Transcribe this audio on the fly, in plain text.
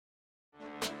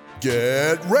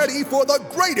Get ready for the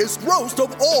greatest roast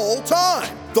of all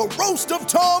time, the Roast of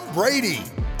Tom Brady,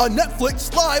 a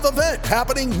Netflix live event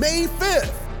happening May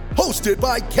 5th. Hosted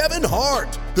by Kevin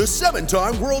Hart, the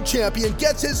 7-time world champion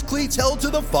gets his cleats held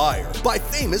to the fire by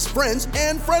famous friends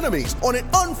and frenemies on an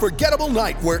unforgettable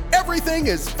night where everything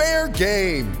is fair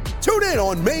game. Tune in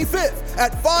on May 5th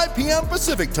at 5 p.m.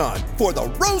 Pacific time for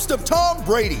the Roast of Tom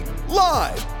Brady,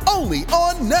 live only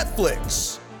on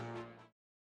Netflix.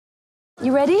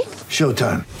 You ready?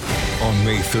 Showtime. On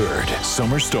May 3rd,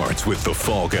 summer starts with The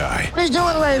Fall Guy. Let's do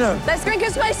it later. Let's drink a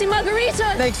spicy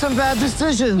margarita. Make some bad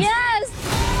decisions. Yes!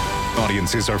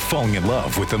 Audiences are falling in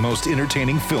love with the most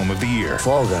entertaining film of the year.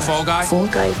 Fall Guy. Fall Guy? Fall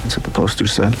Guy. That's what the poster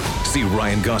said. See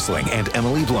Ryan Gosling and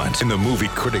Emily Blunt in the movie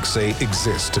critics say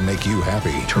exists to make you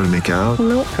happy. Trying to make it out?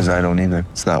 Nope. Because I don't either.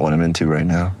 It's not what I'm into right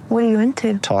now. What are you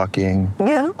into? Talking.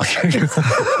 Yeah.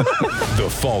 The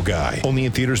Fall Guy. Only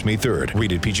in theaters May 3rd.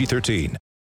 Rated PG-13.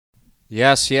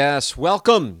 Yes.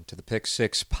 Welcome to the Pick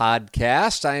Six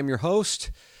Podcast. I am your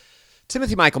host,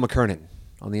 Timothy Michael McKernan,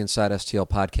 on the Inside STL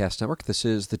Podcast Network. This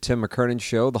is the Tim McKernan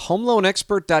Show, the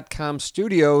HomeLoanExpert.com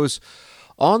studios.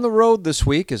 On the road this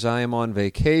week as I am on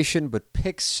vacation, but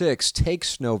Pick Six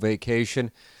takes no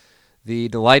vacation. The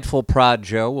delightful Prod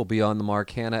Joe will be on the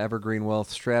Mark Hanna Evergreen Wealth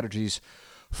Strategies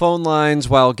phone lines,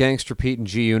 while Gangster Pete and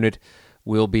G-Unit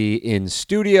will be in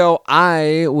studio.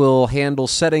 I will handle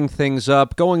setting things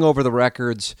up, going over the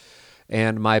records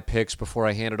and my picks before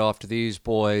I hand it off to these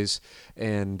boys,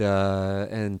 and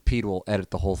Pete will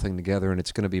edit the whole thing together, and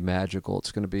it's going to be magical.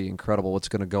 It's going to be incredible what's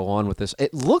going to go on with this.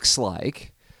 It looks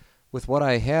like, with what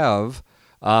I have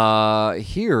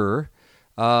here,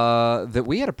 that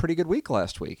we had a pretty good week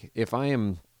last week. If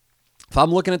I'm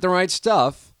looking at the right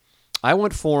stuff, I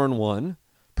went 4-1.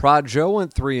 Prod Joe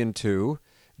went 3-2.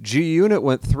 G-Unit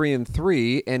went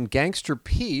 3-3, and Gangster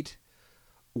Pete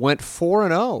went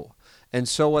 4-0. And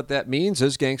so what that means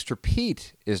is Gangster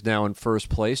Pete is now in first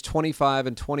place,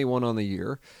 25-21 on the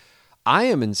year. I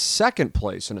am in second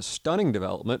place in a stunning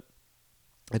development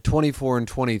at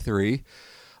 24-23.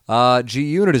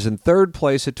 G-Unit is in third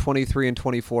place at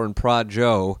 23-24, and Prod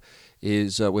Joe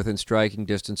is within striking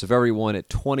distance of everyone at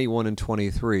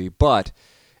 21-23. But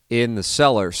in the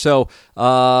cellar. So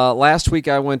last week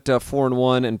I went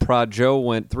 4-1 and Prod Joe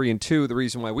went 3-2. The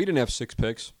reason why we didn't have 6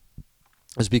 picks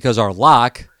is because our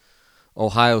lock,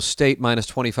 Ohio State minus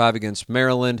 25 against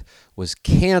Maryland, was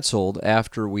canceled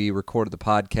after we recorded the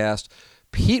podcast.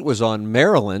 Pete was on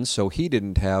Maryland, so he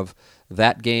didn't have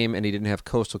that game, and he didn't have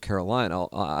Coastal Carolina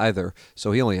either,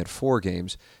 so he only had 4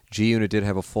 games. G-Unit did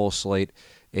have a full slate,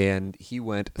 and he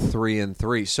went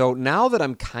 3-3. So now that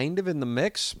I'm kind of in the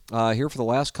mix here for the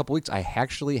last couple weeks, I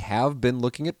actually have been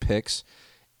looking at picks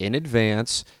in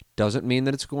advance. Doesn't mean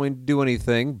that it's going to do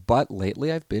anything, but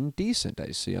lately I've been decent.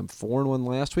 I see I'm 4-1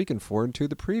 last week and 4-2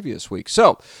 the previous week.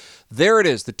 So there it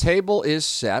is. The table is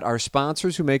set. Our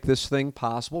sponsors who make this thing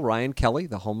possible, Ryan Kelly,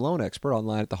 the home loan expert,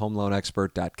 online at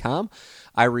thehomeloanexpert.com.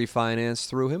 I refinance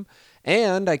through him,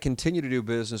 and I continue to do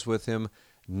business with him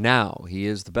now. He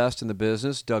is the best in the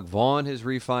business. Doug Vaughn has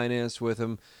refinanced with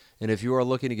him, and if you are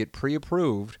looking to get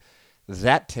pre-approved,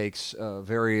 that takes a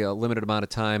very limited amount of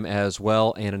time as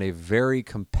well, and in a very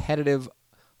competitive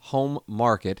home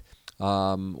market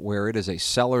where it is a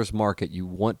seller's market, you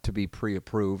want to be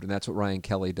pre-approved, and that's what Ryan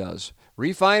Kelly does.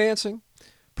 Refinancing,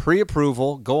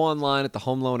 pre-approval, go online at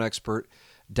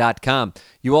thehomeloanexpert.com.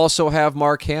 You also have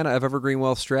Mark Hanna of Evergreen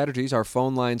Wealth Strategies, our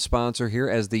phone line sponsor here.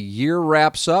 As the year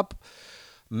wraps up,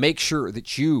 make sure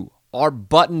that you are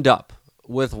buttoned up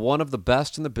with one of the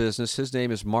best in the business. His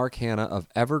name is Mark Hanna of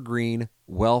Evergreen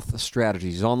Wealth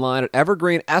Strategies. He's online at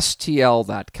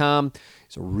evergreenstl.com.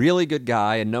 He's a really good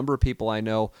guy. A number of people I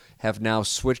know have now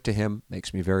switched to him.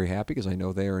 Makes me very happy because I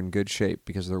know they are in good shape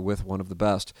because they're with one of the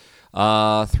best.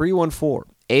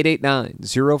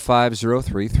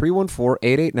 314-889-0503.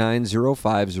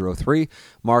 314-889-0503.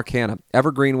 Mark Hanna,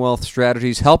 Evergreen Wealth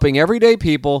Strategies, helping everyday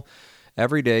people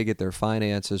every day get their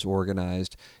finances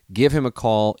organized. Give him a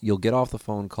call. You'll get off the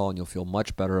phone call, and you'll feel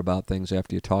much better about things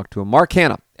after you talk to him. Mark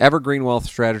Hanna, Evergreen Wealth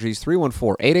Strategies,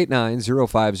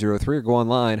 314-889-0503, or go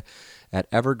online at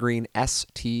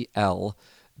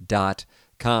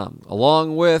evergreenstl.com.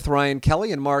 Along with Ryan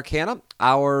Kelly and Mark Hanna,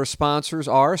 our sponsors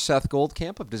are Seth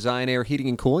Goldcamp of Design Air Heating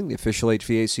and Cooling, the official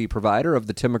HVAC provider of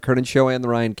the Tim McKernan Show and the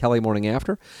Ryan Kelly Morning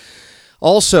After.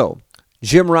 Also,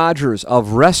 Jim Rogers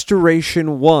of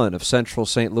Restoration One of Central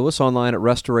St. Louis, online at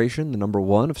Restoration, the number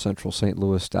 1 of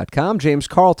centralstlouis.com. James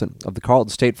Carlton of the Carlton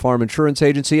State Farm Insurance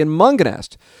Agency in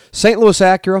Munganast, St. Louis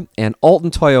Acura, and Alton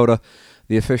Toyota,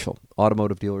 the official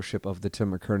automotive dealership of the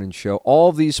Tim McKernan Show. All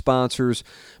of these sponsors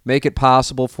make it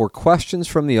possible for questions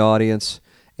from the audience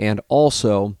and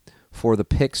also for the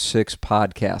Pick 6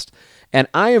 podcast. And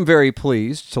I am very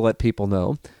pleased to let people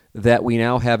know that we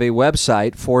now have a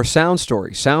website for Sound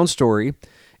Story. Sound Story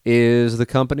is the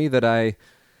company that I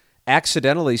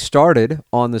accidentally started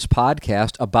on this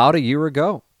podcast about a year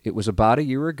ago. It was about a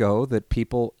year ago that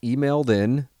people emailed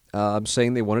in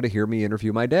saying they wanted to hear me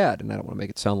interview my dad. And I don't want to make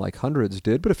it sound like hundreds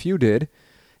did, but a few did.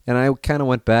 And I kind of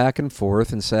went back and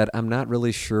forth and said, I'm not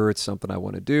really sure it's something I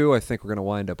want to do. I think we're going to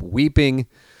wind up weeping.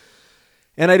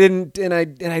 And I didn't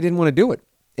want to do it.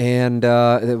 And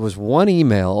there was one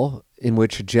email in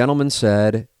which a gentleman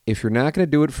said, if you're not going to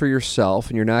do it for yourself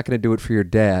and you're not going to do it for your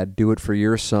dad, do it for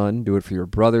your son, do it for your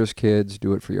brother's kids,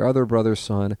 do it for your other brother's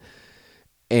son,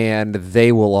 and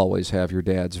they will always have your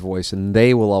dad's voice and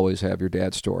they will always have your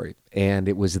dad's story. And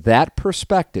it was that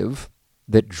perspective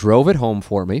that drove it home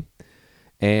for me.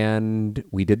 And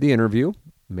we did the interview,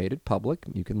 made it public.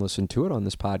 You can listen to it on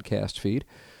this podcast feed.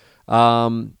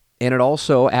 And it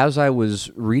also, as I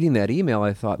was reading that email,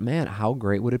 I thought, man, how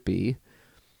great would it be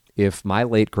if my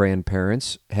late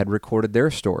grandparents had recorded their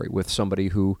story with somebody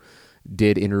who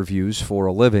did interviews for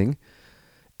a living,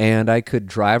 and I could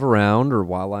drive around or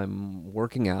while I'm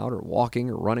working out or walking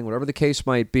or running, whatever the case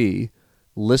might be,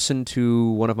 listen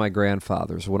to one of my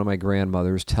grandfathers, one of my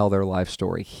grandmothers tell their life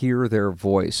story, hear their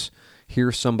voice,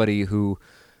 hear somebody who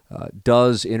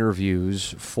does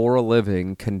interviews for a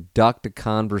living conduct a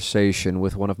conversation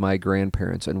with one of my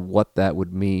grandparents and what that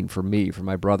would mean for me, for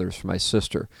my brothers, for my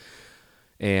sister,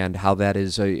 and how that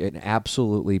is an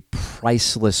absolutely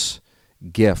priceless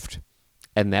gift.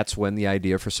 And that's when the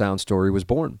idea for Sound Story was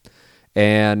born.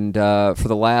 And for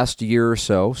the last year or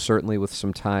so, certainly with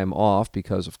some time off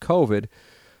because of COVID,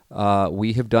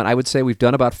 we have done, I would say we've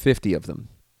done about 50 of them.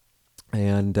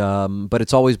 And but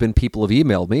it's always been people have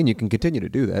emailed me, and you can continue to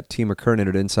do that, McKernan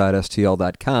at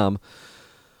InsideSTL.com.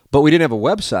 But we didn't have a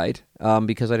website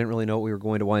because I didn't really know what we were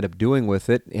going to wind up doing with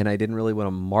it, and I didn't really want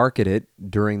to market it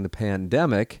during the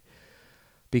pandemic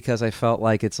because I felt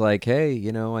like it's like, hey,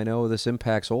 you know, I know this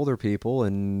impacts older people,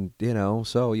 and, you know,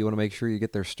 so you want to make sure you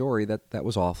get their story. That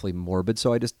was awfully morbid.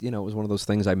 So I just, you know, it was one of those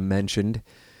things I mentioned,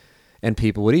 and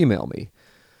people would email me.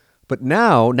 But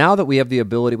now that we have the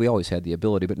ability, we always had the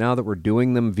ability, but now that we're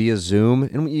doing them via Zoom,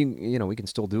 and we can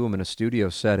still do them in a studio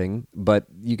setting, but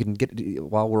you can get,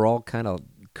 while we're all kind of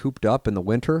cooped up in the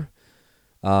winter,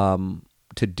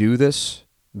 to do this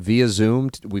via Zoom.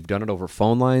 We've done it over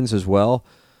phone lines as well.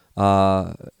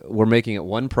 We're making it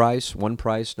one price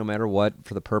no matter what,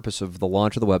 for the purpose of the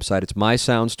launch of the website. It's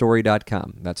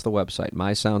mysoundstory.com. That's the website,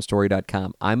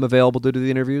 mysoundstory.com. I'm available to do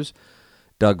the interviews.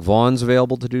 Doug Vaughn's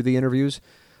available to do the interviews.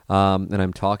 And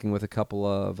I'm talking with a couple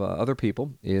of other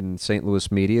people in St.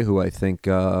 Louis media who I think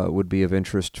would be of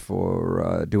interest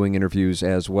for doing interviews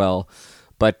as well.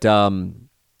 But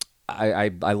I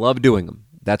love doing them.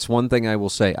 That's one thing I will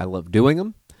say. I love doing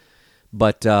them.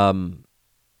 But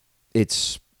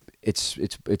it's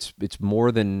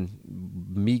more than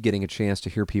me getting a chance to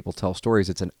hear people tell stories.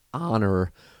 It's an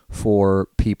honor for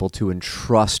people to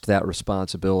entrust that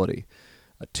responsibility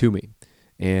to me.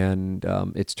 And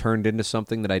it's turned into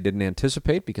something that I didn't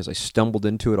anticipate because I stumbled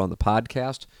into it on the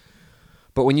podcast.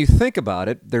 But when you think about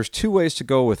it, there's two ways to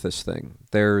go with this thing.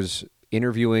 There's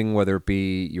interviewing, whether it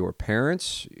be your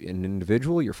parents, an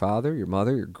individual, your father, your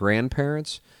mother, your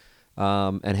grandparents,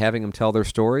 and having them tell their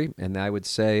story. And I would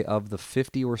say of the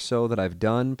 50 or so that I've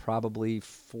done, probably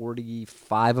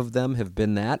 45 of them have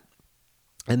been that.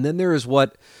 And then there is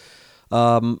what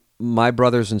my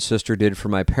brothers and sister did for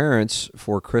my parents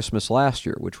for Christmas last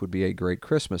year, which would be a great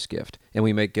Christmas gift. And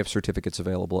we make gift certificates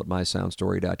available at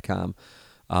mysoundstory.com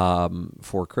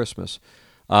for Christmas.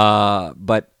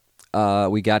 But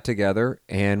we got together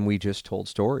and we just told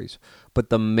stories.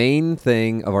 But the main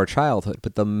thing of our childhood,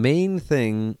 but the main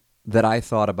thing that I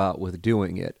thought about with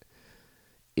doing it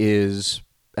is,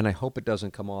 and I hope it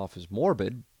doesn't come off as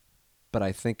morbid, but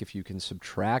I think if you can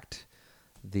subtract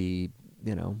the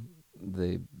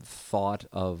thought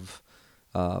of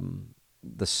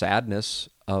the sadness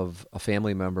of a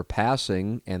family member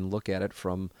passing and look at it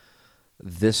from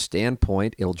this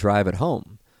standpoint, it'll drive it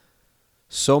home.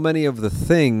 So many of the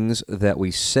things that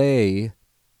we say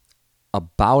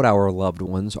about our loved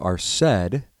ones are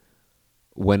said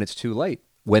when it's too late,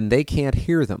 when they can't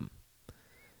hear them.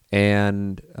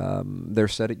 And they're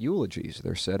said at eulogies,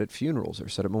 they're said at funerals, they're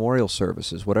said at memorial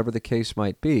services, whatever the case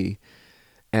might be.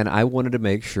 And I wanted to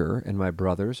make sure, and my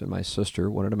brothers and my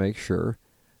sister wanted to make sure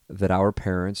that our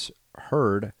parents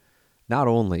heard not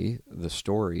only the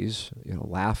stories,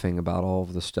 laughing about all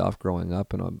of the stuff growing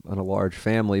up in a large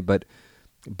family, but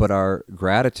our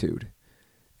gratitude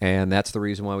And that's the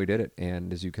reason why we did it.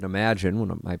 And as you can imagine,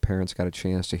 when my parents got a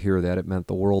chance to hear that, it meant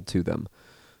the world to them.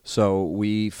 So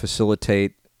we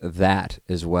facilitate that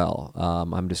as well.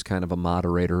 I'm just kind of a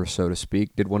moderator, so to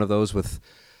speak. Did one of those with,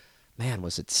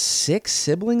 was it 6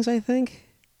 siblings, I think?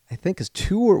 I think it's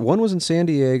 2 or one was in San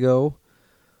Diego,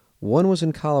 one was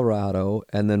in Colorado,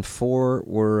 and then 4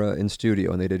 were in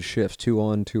studio, and they did shifts, 2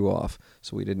 on, 2 off,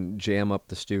 so we didn't jam up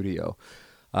the studio.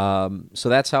 So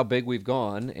that's how big we've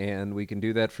gone, and we can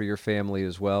do that for your family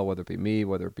as well, whether it be me,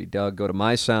 whether it be Doug. Go to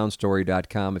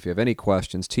mysoundstory.com if you have any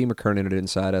questions, McKernan at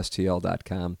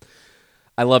InsideSTL.com.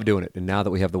 I love doing it, and now that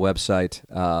we have the website,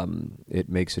 it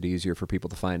makes it easier for people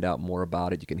to find out more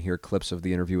about it. You can hear clips of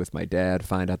the interview with my dad,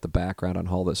 find out the background on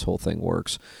how this whole thing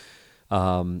works.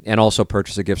 And also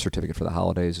purchase a gift certificate for the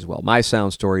holidays as well.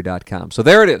 MySoundStory.com. So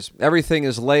there it is. Everything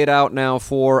is laid out now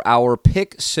for our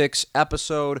Pick 6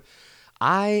 episode.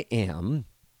 I am,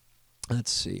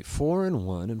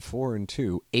 4-1 and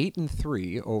 4-2,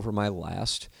 8-3 over my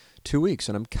last 2 weeks,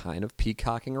 and I'm kind of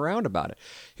peacocking around about it.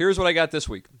 Here's what I got this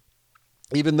week.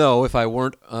 Even though if I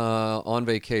weren't on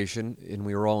vacation and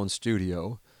we were all in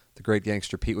studio, the great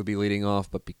Gangster Pete would be leading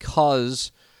off, but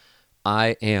because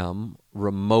I am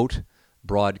remote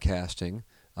broadcasting,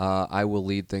 I will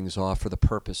lead things off for the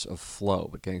purpose of flow.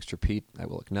 But Gangster Pete, I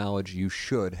will acknowledge you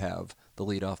should have the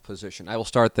leadoff position. I will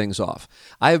start things off.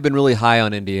 I have been really high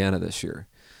on Indiana this year,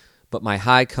 but my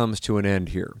high comes to an end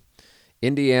here.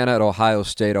 Indiana at Ohio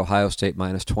State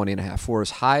minus 20.5. For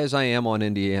as high as I am on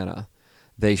Indiana,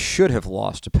 they should have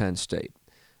lost to Penn State.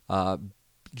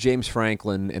 James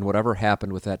Franklin and whatever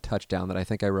happened with that touchdown that I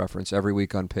think I reference every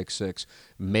week on Pick 6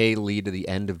 may lead to the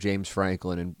end of James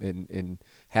Franklin in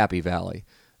Happy Valley.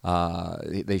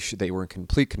 They were in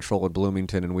complete control at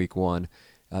Bloomington in Week 1,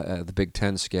 the Big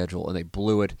Ten schedule, and they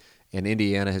blew it. And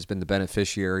Indiana has been the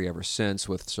beneficiary ever since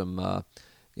with some,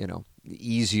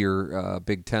 easier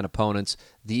Big Ten opponents.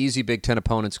 The easy Big Ten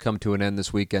opponents come to an end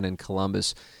this weekend in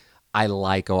Columbus. I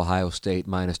like Ohio State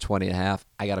minus 20.5.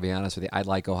 I got to be honest with you. I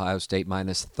like Ohio State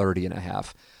minus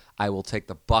 30.5. I will take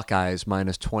the Buckeyes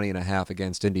minus 20.5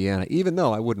 against Indiana, even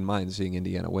though I wouldn't mind seeing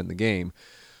Indiana win the game.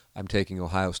 I'm taking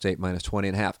Ohio State minus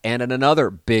 20.5. And in another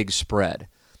big spread,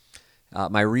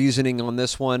 my reasoning on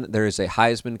this one, there is a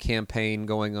Heisman campaign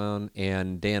going on,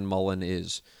 and Dan Mullen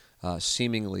is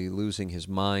seemingly losing his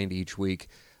mind each week.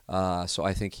 So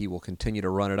I think he will continue to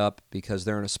run it up because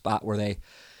they're in a spot where they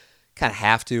kind of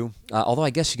have to. Although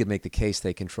I guess you could make the case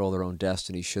they control their own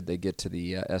destiny should they get to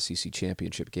the SEC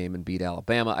championship game and beat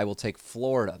Alabama. I will take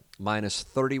Florida minus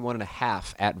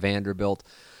 31.5 at Vanderbilt.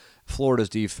 Florida's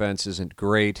defense isn't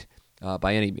great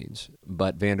by any means,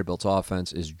 but Vanderbilt's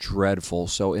offense is dreadful.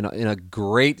 So in a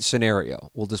great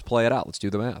scenario, we'll just play it out. Let's do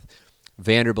the math.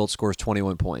 Vanderbilt scores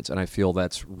 21 points, and I feel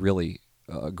that's really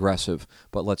aggressive,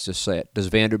 but let's just say it. Does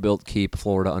Vanderbilt keep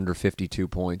Florida under 52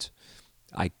 points?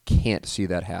 I can't see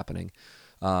that happening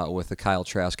with the Kyle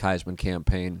Trask Heisman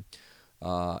campaign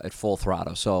at full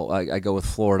throttle. So I go with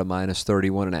Florida minus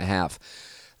 31.5.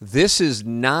 This is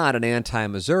not an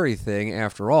anti-Missouri thing.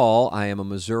 After all, I am a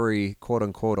Missouri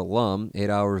quote-unquote alum, 8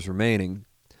 hours remaining.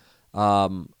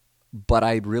 But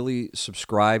I really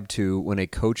subscribe to when a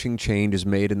coaching change is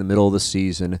made in the middle of the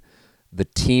season, the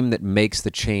team that makes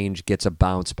the change gets a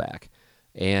bounce back.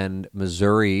 And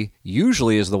Missouri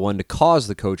usually is the one to cause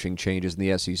the coaching changes in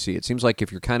the SEC. It seems like if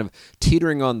you're kind of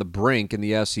teetering on the brink in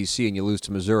the SEC and you lose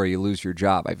to Missouri, you lose your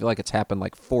job. I feel like it's happened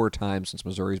like 4 times since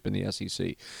Missouri's been in the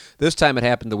SEC. This time it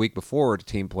happened the week before a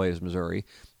team plays Missouri.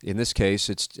 In this case,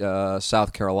 it's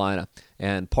South Carolina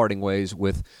and parting ways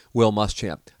with Will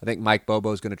Muschamp. I think Mike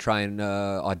Bobo is going to try and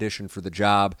audition for the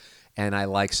job, and I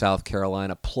like South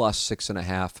Carolina plus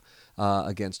 6.5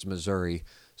 against Missouri.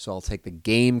 So I'll take the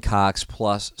Gamecocks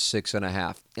plus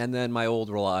 6.5. And then my old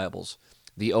reliables,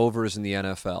 the overs in the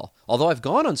NFL. Although I've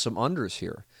gone on some unders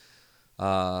here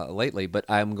lately, but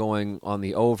I'm going on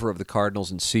the over of the Cardinals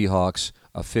and Seahawks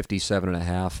of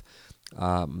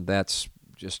 57.5. That's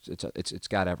just it's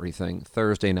got everything.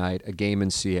 Thursday night, a game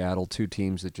in Seattle, 2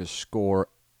 teams that just score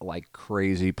like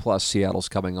crazy. Plus Seattle's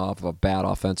coming off of a bad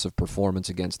offensive performance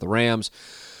against the Rams.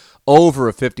 Over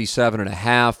a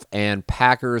 57.5, and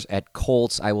Packers at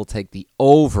Colts, I will take the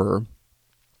over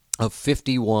of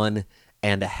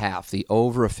 51.5. The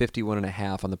over of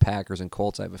 51.5 on the Packers and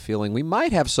Colts. I have a feeling we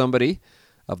might have somebody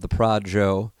of the Prod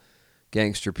Joe,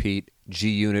 Gangster Pete,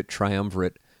 G-Unit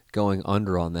Triumvirate going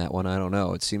under on that one. I don't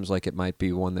know. It seems like it might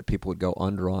be one that people would go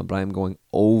under on, but I'm going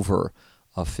over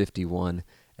a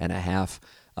 51.5.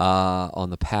 on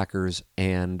the Packers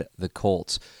and the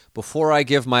Colts. Before I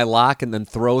give my lock and then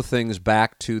throw things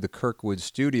back to the Kirkwood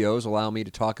studios, allow me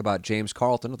to talk about James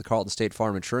Carlton of the Carlton State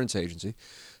Farm Insurance Agency.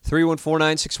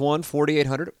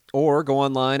 314-961-4800, or go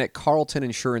online at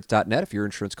carltoninsurance.net. If your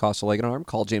insurance costs a leg and arm,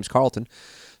 call James Carlton,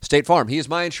 State Farm. He is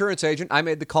my insurance agent. I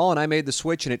made the call and I made the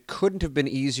switch, and it couldn't have been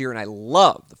easier, and I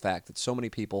love the fact that so many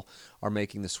people are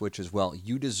making the switch as well.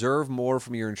 You deserve more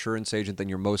from your insurance agent than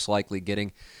you're most likely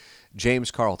getting.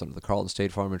 James Carlton of the Carlton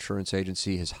State Farm Insurance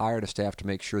Agency has hired a staff to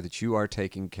make sure that you are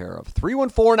taken care of.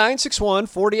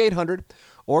 314-961-4800,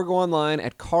 or go online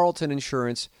at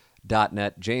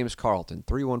carltoninsurance.net. James Carlton,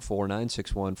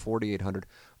 314-961-4800,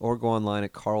 or go online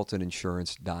at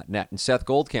carltoninsurance.net. And Seth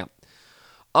Goldcamp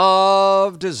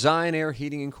of Design Air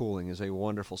Heating and Cooling is a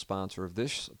wonderful sponsor of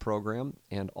this program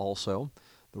and also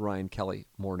the Ryan Kelly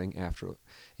Morning After.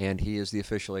 And he is the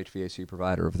official HVAC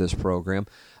provider of this program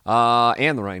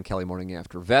and the Ryan Kelly Morning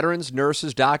After. Veterans,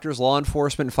 nurses, doctors, law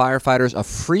enforcement, and firefighters, a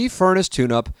free furnace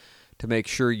tune-up to make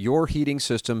sure your heating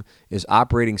system is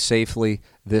operating safely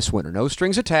this winter. No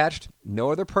strings attached,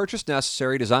 no other purchase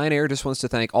necessary. Design Air just wants to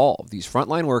thank all of these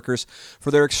frontline workers for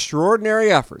their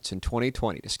extraordinary efforts in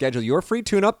 2020. To schedule your free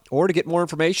tune-up or to get more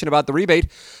information about the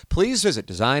rebate, please visit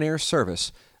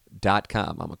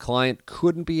designairservice.com. I'm a client,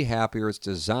 couldn't be happier. It's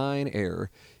Design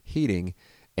Air Heating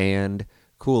and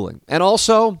Cooling. And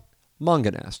also,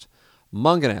 Munganast.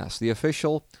 Munganast, the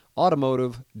official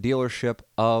automotive dealership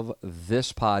of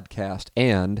this podcast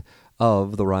and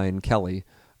of the Ryan Kelly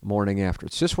Morning After.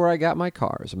 It's just where I got my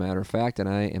car, as a matter of fact, and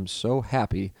I am so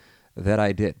happy that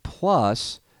I did.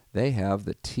 Plus, they have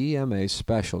the TMA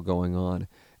special going on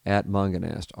at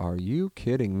Munganast. Are you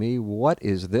kidding me? What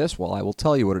is this? Well, I will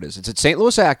tell you what it is. It's at St.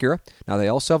 Louis Acura. Now, they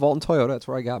also have Alton Toyota. That's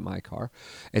where I got my car.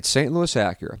 It's St. Louis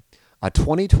Acura. A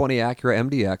 2020 Acura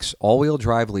MDX all-wheel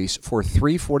drive lease for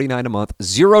 $349 a month,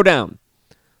 zero down,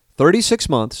 36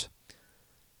 months,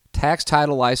 tax,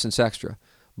 title, license extra,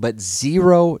 but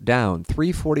zero down,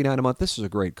 $349 a month. This is a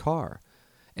great car.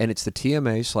 And it's the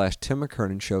TMA/Tim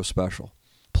McKernan Show special.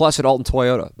 Plus, at Alton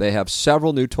Toyota, they have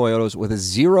several new Toyotas with a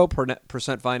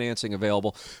 0% financing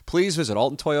available. Please visit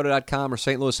altontoyota.com or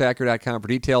stlouisacura.com for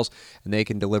details, and they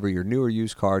can deliver your new or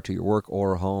used car to your work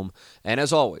or home. And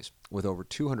as always, with over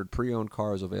 200 pre-owned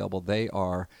cars available, they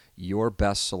are your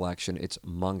best selection. It's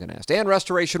Munganast. And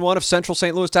Restoration One of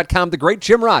CentralSt. Louis.com, the great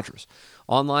Jim Rogers,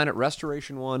 online at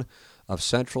Restoration One of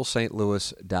CentralSt.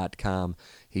 Louis.com.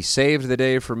 He saved the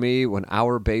day for me when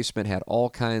our basement had all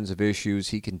kinds of issues.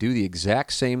 He can do the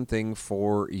exact same thing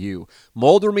for you.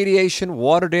 Mold remediation,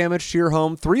 water damage to your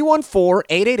home,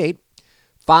 314-888-5266,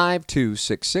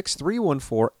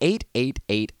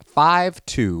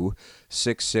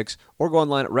 314-888-5266, or go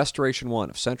online at Restoration One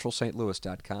of CentralSt.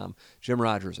 Louis.com. Jim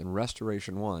Rogers and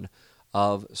Restoration One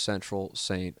of Central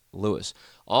St. Louis.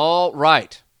 All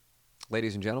right.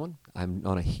 Ladies and gentlemen, I'm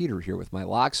on a heater here with my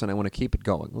locks, and I want to keep it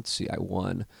going. Let's see, I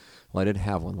won. Well, I didn't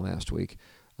have one last week,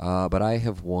 but I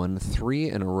have won 3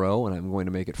 in a row, and I'm going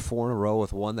to make it 4 in a row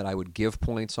with one that I would give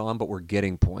points on, but we're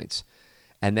getting points,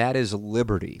 and that is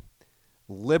Liberty.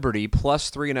 Liberty plus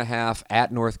 3.5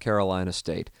 at North Carolina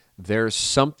State. There's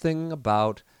something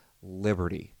about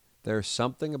Liberty. There's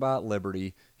something about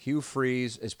Liberty. Hugh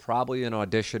Freeze is probably in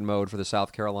audition mode for the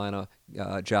South Carolina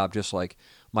job, just like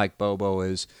Mike Bobo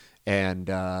is. And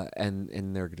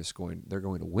they're going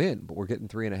to win, but we're getting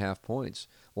 3.5 points.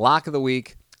 Lock of the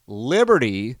week,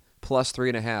 Liberty plus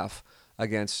 3.5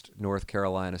 against North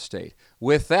Carolina State.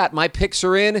 With that, my picks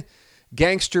are in.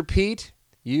 Gangster Pete,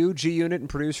 you, G Unit, and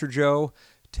producer Joe,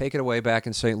 take it away back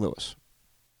in St. Louis.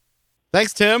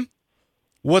 Thanks, Tim.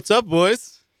 What's up,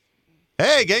 boys?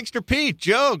 Hey, Gangster Pete,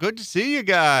 Joe, good to see you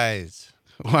guys.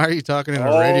 Why are you talking in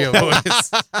a radio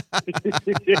voice?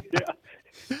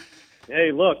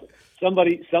 Hey, look,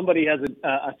 somebody has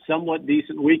a somewhat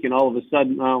decent week, and all of a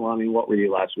sudden, what were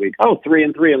you last week?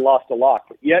 3-3 and lost a lock,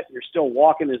 but yet you're still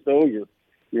walking as though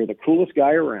you're the coolest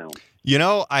guy around. You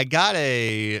know, I got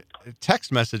a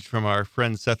text message from our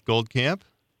friend Seth Goldcamp,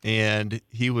 and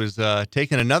he was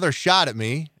taking another shot at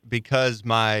me because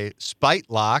my spite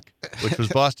lock, which was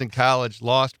Boston College,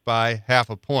 lost by half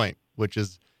a point, which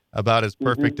is about as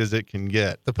perfect as it can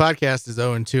get. The podcast is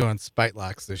 0-2 on spite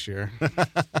locks this year,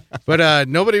 but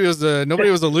nobody was a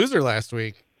loser last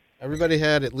week. Everybody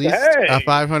had at least a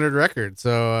 500 record,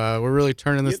 so we're really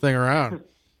turning this thing around.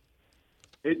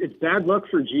 It's bad luck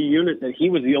for G Unit that he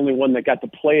was the only one that got to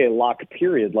play a lock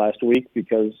period last week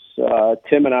because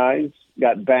Tim and I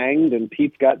got banged and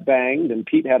Pete got banged and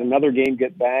Pete had another game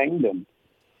get banged, and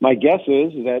my guess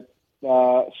is that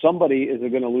somebody is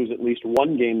going to lose at least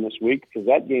one game this week because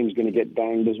that game's going to get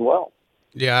banged as well.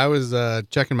 Yeah, I was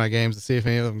checking my games to see if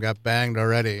any of them got banged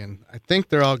already, and I think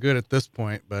they're all good at this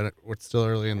point, but it's still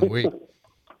early in the week.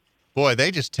 Boy,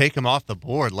 they just take them off the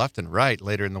board left and right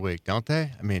later in the week, don't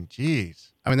they? I mean,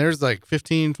 geez. I mean, there's like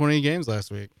 15, 20 games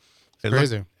last week. It's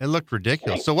crazy. It looked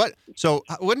ridiculous. So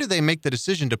when do they make the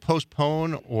decision to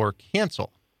postpone or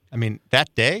cancel? I mean,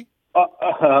 that day?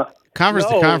 Conference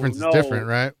to conference is different,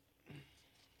 right?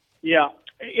 Yeah.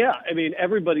 I mean,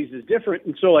 everybody's is different.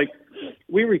 And so, like,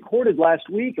 we recorded last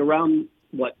week around,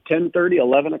 10:30,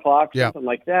 11 o'clock, something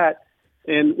like that.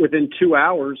 And within 2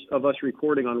 hours of us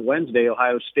recording on Wednesday,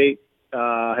 Ohio State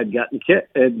had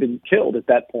been killed at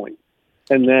that point.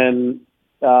 And then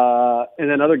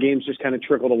other games just kind of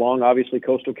trickled along. Obviously,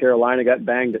 Coastal Carolina got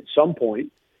banged at some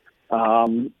point.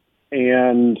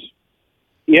 And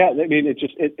yeah, I mean,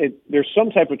 there's some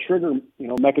type of trigger,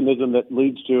 mechanism that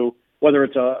leads to whether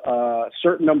it's a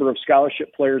certain number of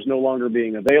scholarship players no longer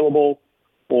being available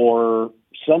or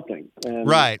something. And,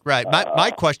 right.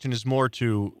 My question is more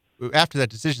to, after that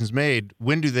decision's made,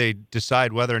 when do they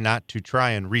decide whether or not to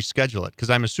try and reschedule it? Because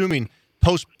I'm assuming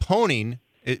postponing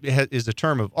is a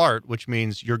term of art, which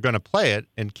means you're going to play it,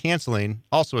 and canceling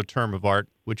also a term of art,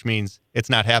 which means it's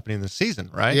not happening this season,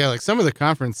 right? Yeah, like some of the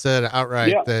conference said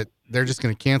outright that they're just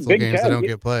going to cancel games that don't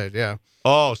get played. Yeah.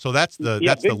 Oh, so that's the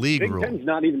league rule. Big Ten's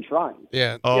not even trying.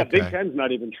 Yeah. Oh, yeah, Big Ten's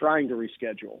not even trying to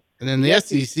reschedule. And then the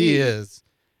SEC is,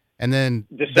 and then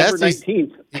December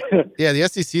 19th. Yeah, the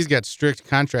SEC's got strict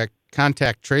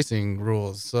contact tracing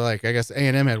rules. So, like, I guess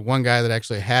A&M had one guy that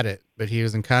actually had it, but he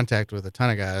was in contact with a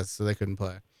ton of guys, so they couldn't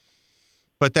play.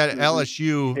 But that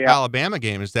LSU Alabama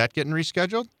game, is that getting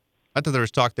rescheduled? I thought there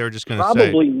was talk they were just going to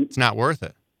say it's not worth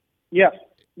it. Yeah.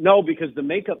 No, because the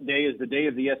makeup day is the day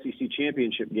of the SEC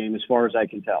championship game, as far as I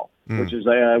can tell, which is,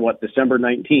 December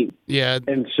 19th. Yeah.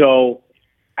 And so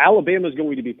Alabama's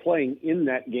going to be playing in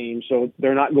that game, so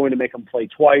they're not going to make them play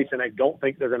twice, and I don't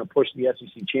think they're going to push the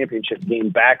SEC championship game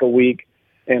back a week,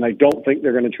 and I don't think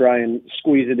they're going to try and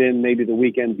squeeze it in maybe the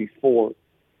weekend before,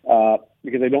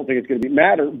 because I don't think it's going to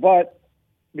matter. But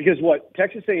because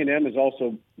Texas A&M has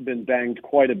also been banged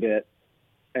quite a bit,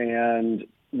 and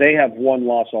they have one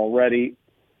loss already,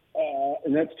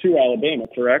 and that's to Alabama,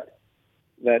 correct?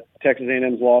 That Texas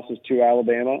A&M's loss is to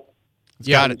Alabama. It's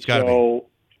got to be.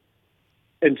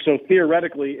 And so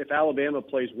theoretically, if Alabama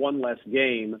plays one less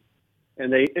game,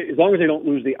 and as long as they don't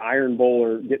lose the Iron Bowl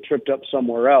or get tripped up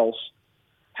somewhere else,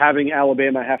 having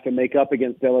Alabama have to make up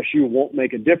against LSU won't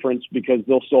make a difference because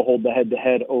they'll still hold the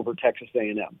head-to-head over Texas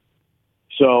A&M.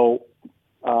 So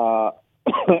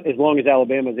as long as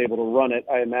Alabama is able to run it,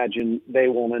 I imagine they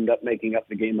won't end up making up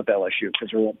the game with LSU because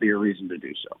there won't be a reason to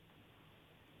do so.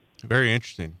 Very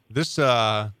interesting.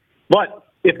 But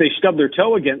if they stub their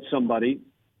toe against somebody,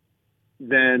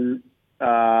 then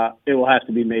it will have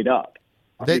to be made up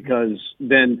because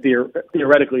then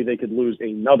theoretically they could lose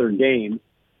another game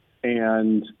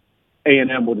and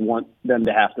A&M would want them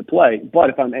to have to play. But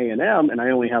if I'm A&M and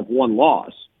I only have one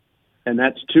loss, and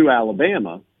that's to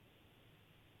Alabama,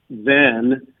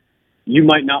 then you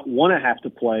might not want to have to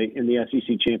play in the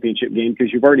SEC championship game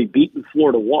because you've already beaten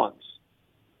Florida once.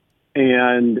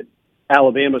 And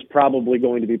Alabama's probably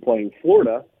going to be playing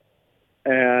Florida,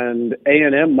 and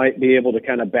A&M might be able to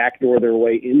kind of backdoor their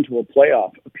way into a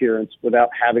playoff appearance without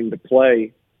having to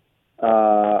play,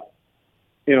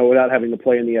 without having to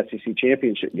play in the SEC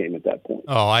championship game at that point.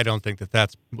 Oh, I don't think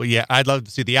that's. Well, yeah, I'd love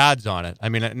to see the odds on it. I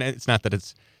mean, it's not that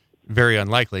it's very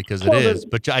unlikely because it is,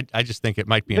 but I just think it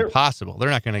might be impossible.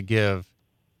 They're not going to give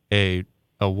a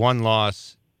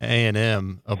one-loss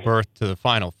A&M a berth to the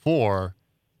Final Four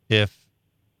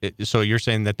so you're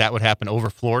saying that would happen over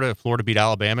Florida if Florida beat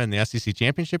Alabama in the SEC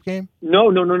championship game?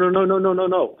 No.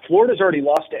 Florida's already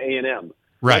lost to A&M.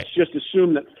 Right. Let's just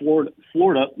assume that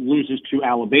Florida loses to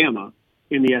Alabama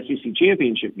in the SEC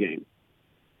championship game.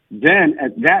 Then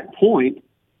at that point,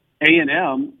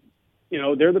 A&M,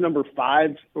 they're the number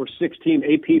 5 or 6 team,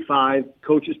 AP 5,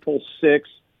 coaches poll 6.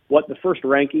 The first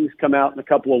rankings come out in a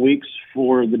couple of weeks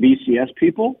for the BCS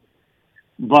people.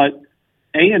 But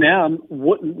A&M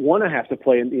wouldn't want to have to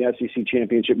play in the SEC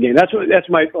championship game. That's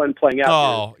my fun playing out.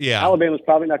 Oh, yeah. Alabama's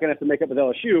probably not going to have to make up with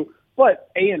LSU,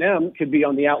 but A&M could be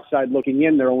on the outside looking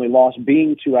in. Their only loss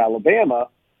being to Alabama,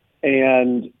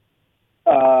 and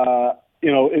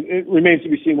it remains to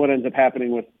be seen what ends up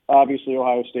happening with obviously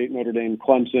Ohio State, Notre Dame,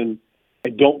 Clemson. I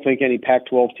don't think any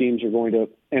Pac-12 teams are going to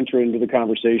enter into the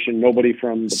conversation. Nobody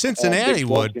from Cincinnati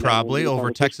would probably over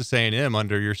Texas A&M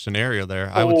under your scenario there.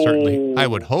 I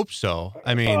would hope so.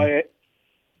 I mean,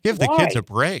 give the kids a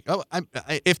break. Oh,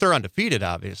 if they're undefeated,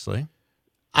 obviously.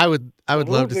 I would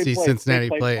love to see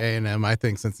Cincinnati play A&M. I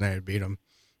think Cincinnati would beat them.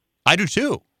 I do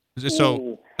too.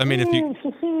 So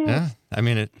I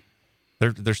mean,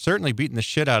 they're certainly beating the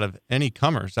shit out of any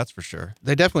comers. That's for sure.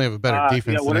 They definitely have a better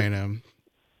defense than A&M.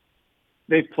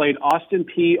 They've played Austin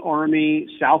Peay, Army,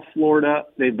 South Florida.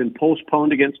 They've been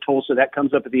postponed against Tulsa. That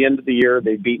comes up at the end of the year.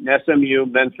 They've beaten SMU,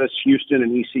 Memphis, Houston,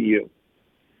 and ECU.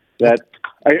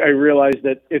 I realize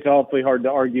that it's awfully hard to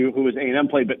argue who is A&M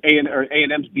played, but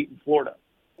A&M's beaten Florida.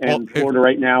 And Florida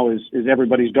right now is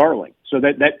everybody's darling. So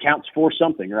that counts for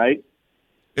something, right?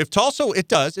 If Tulsa, it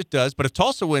does. But if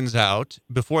Tulsa wins out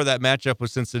before that matchup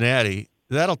with Cincinnati,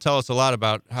 that'll tell us a lot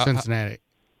about Cincinnati.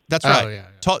 That's right.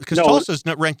 Yeah. Because Tulsa's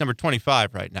ranked number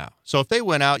 25 right now. So if they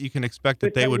went out, you can expect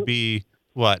that they would be,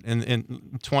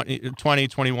 in 20,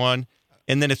 21.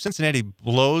 And then if Cincinnati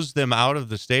blows them out of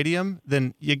the stadium,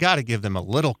 then you got to give them a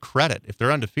little credit. If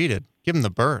they're undefeated, give them the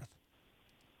berth.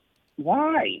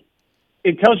 Why?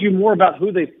 It tells you more about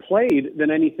who they've played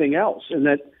than anything else. And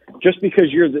that just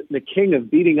because you're the king of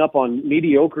beating up on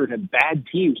mediocre and bad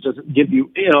teams doesn't give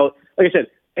you, like I said,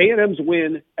 A&M's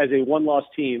win as a one-loss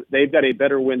team, they've got a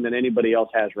better win than anybody else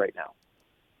has right now.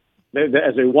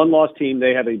 As a one-loss team,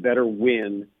 they have a better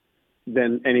win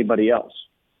than anybody else.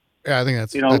 Yeah, I think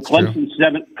that's Clemson's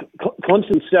true.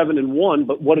 Clemson's 7-1,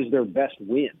 but what is their best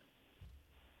win?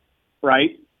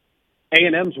 Right?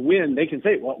 A&M's win, they can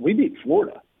say, well, we beat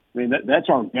Florida. I mean, that's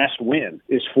our best win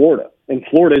is Florida. And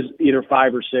Florida's either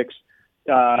 5 or 6,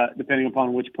 depending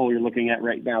upon which poll you're looking at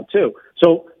right now, too.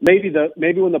 So maybe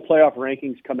when the playoff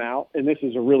rankings come out, and this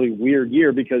is a really weird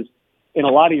year because in a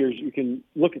lot of years you can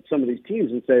look at some of these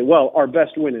teams and say, well, our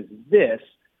best win is this,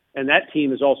 and that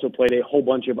team has also played a whole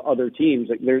bunch of other teams.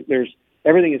 Like there's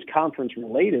everything is conference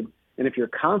related, and if your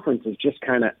conference is just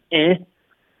kind of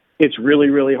it's really,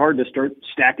 really hard to start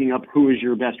stacking up who is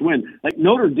your best win. Like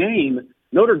Notre Dame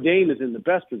is in the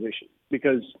best position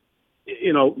because,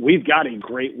 we've got a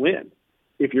great win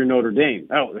if you're Notre Dame.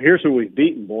 Oh, here's who we've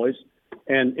beaten, boys.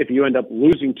 And if you end up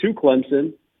losing to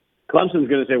Clemson, Clemson's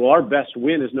going to say, well, our best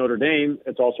win is Notre Dame.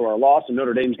 It's also our loss, and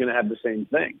Notre Dame's going to have the same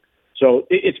thing. So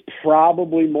it's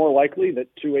probably more likely that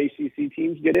 2 ACC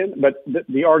teams get in. But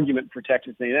the argument for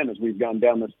Texas A&M, as we've gone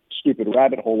down this stupid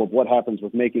rabbit hole of what happens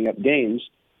with making up games,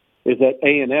 is that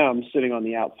A&M, sitting on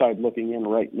the outside looking in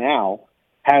right now,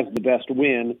 has the best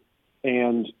win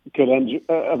and could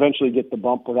eventually get the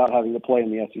bump without having to play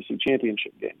in the SEC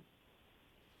championship game.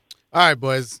 All right,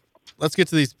 boys, let's get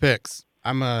to these picks.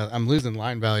 I'm losing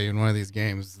line value in one of these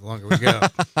games the longer we go.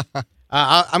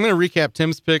 I'm going to recap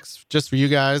Tim's picks just for you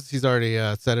guys. He's already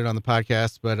said it on the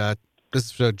podcast, but this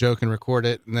is so Joe can record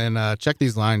it. And then check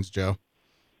these lines, Joe,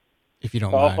 if you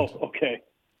don't mind. Oh, okay.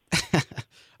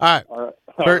 All right. All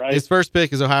right. His first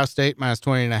pick is Ohio State minus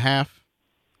 20.5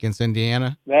 against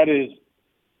Indiana. That is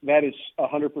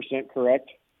 100% correct.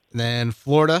 And then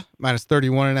Florida minus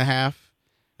 31.5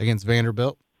 against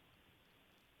Vanderbilt.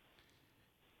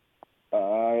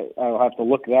 I'll have to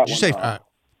look that Did one you say up.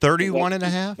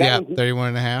 31.5? Yeah,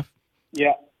 31.5.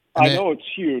 Yeah, I know it's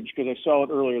huge because I saw it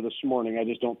earlier this morning. I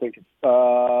just don't think it's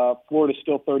Florida's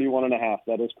still 31.5.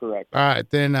 That is correct. All right,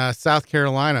 then South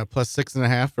Carolina plus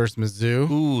 6.5 versus Mizzou.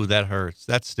 Ooh, that hurts.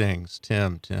 That stings.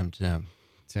 Tim.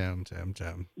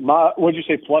 What'd you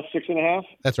say? Plus 6.5?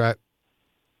 That's right.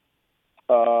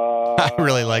 I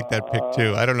really like that pick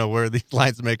too. I don't know where these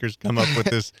lines makers come up with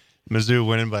this Mizzou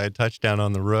winning by a touchdown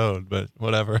on the road, but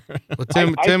whatever. Well,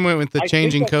 Tim went with the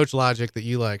changing coach logic that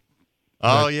you like.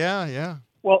 Oh, yeah.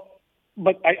 Well,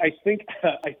 but I think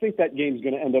that game's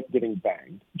going to end up getting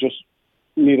banged. Just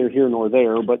neither here nor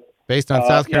there. But based on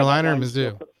South Carolina or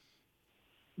Mizzou?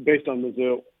 Based on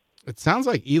Mizzou. It sounds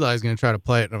like Eli's going to try to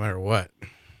play it no matter what,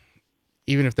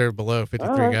 even if they're below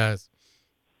 53 guys.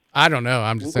 I don't know.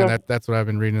 I'm just saying that's what I've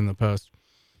been reading in the post.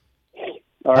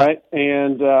 All right,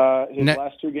 and his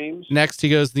last 2 games? Next, he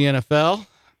goes to the NFL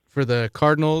for the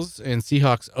Cardinals and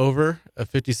Seahawks over a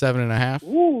 57.5.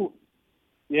 Ooh,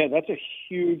 yeah, that's a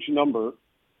huge number,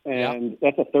 and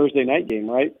that's a Thursday night game,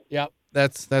 right? Yep,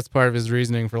 that's part of his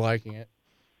reasoning for liking it.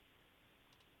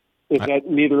 Is that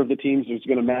neither of the teams is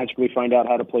going to magically find out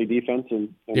how to play defense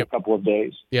in a couple of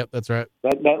days? Yep, that's right.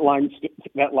 That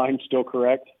line's still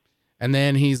correct. And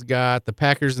then he's got the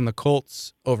Packers and the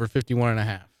Colts over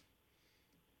 51.5.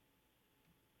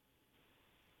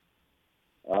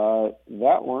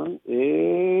 That one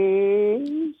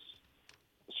is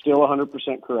still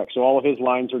 100% correct. So all of his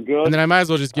lines are good. And then I might as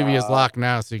well just give you his lock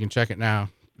now, so you can check it now,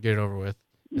 get it over with.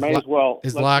 May as well.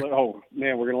 His lock. Oh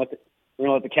man, we're gonna let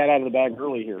the cat out of the bag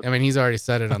early here. I mean, he's already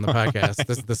said it on the podcast.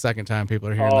 This is the second time people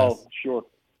are hearing this. Oh, sure.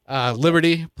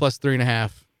 Liberty plus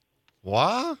 3.5.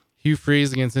 What? Hugh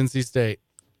Freeze against NC State.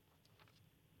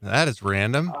 That is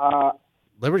random.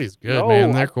 Liberty's good,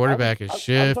 man. Their quarterback is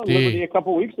shifty. I was on Liberty a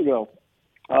couple weeks ago.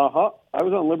 I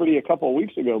was on Liberty a couple of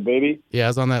weeks ago, baby. Yeah, I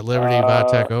was on that Liberty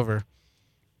Vodtech over.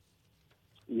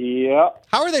 Yeah.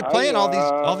 How are they playing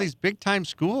all these big time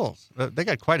schools? They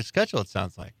got quite a schedule. It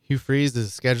sounds like Hugh Freeze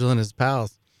is scheduling his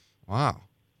pals. wow.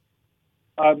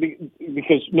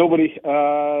 Because nobody,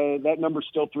 that number's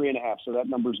still 3.5, so that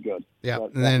number's good. Yeah,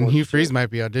 That and then works Hugh Freeze too. might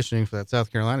be auditioning for that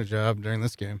South Carolina job during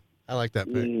this game. I like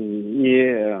that pick.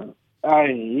 Yeah. All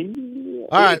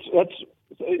right.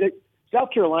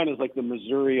 South Carolina is like the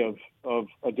Missouri of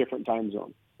a different time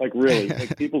zone. Like really,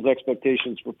 like people's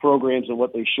expectations for programs and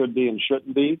what they should be and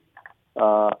shouldn't be.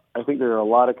 I think there are a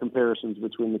lot of comparisons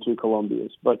between the two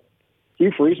Columbias, but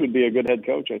Hugh Freeze would be a good head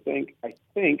coach. I think,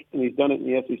 and he's done it in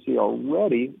the SEC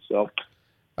already. So, All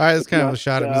right, that's kind of a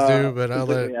shot at Mizzou, but I'll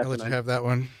let you have that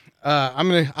one. I'm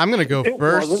gonna go It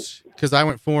first wasn't. because I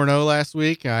went 4-0 last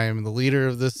week. I am the leader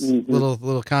of this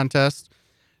little contest.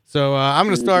 So I'm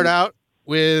gonna start out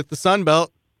with the Sun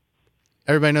Belt.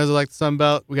 Everybody knows I like the Sun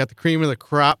Belt. We got the cream of the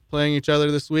crop playing each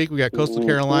other this week. We got Coastal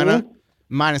Carolina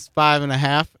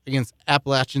 -5.5 against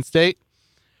Appalachian State.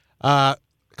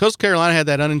 Coastal Carolina had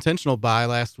that unintentional bye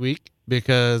last week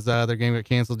because their game got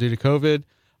canceled due to COVID.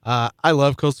 I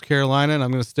love Coastal Carolina, and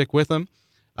I'm going to stick with them.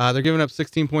 They're giving up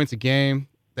 16 points a game.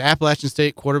 The Appalachian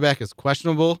State quarterback is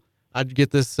questionable. I'd get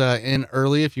this in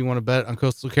early if you want to bet on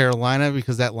Coastal Carolina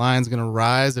because that line's going to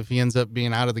rise if he ends up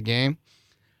being out of the game.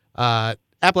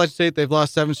 Appalachian State, they've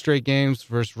lost 7 straight games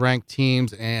versus ranked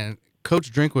teams, and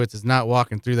Coach Drinkwitz is not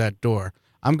walking through that door.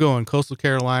 I'm going Coastal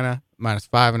Carolina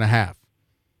 -5.5.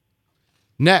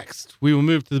 Next, we will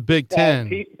move to the Big Ten.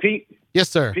 Pete. Yes,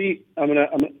 sir. Pete, I'm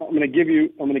gonna give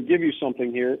you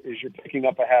something here. Is you're picking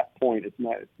up a half point. It's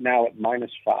now at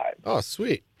 -5. Oh,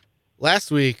 sweet. Last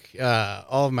week,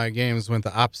 all of my games went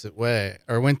the opposite way,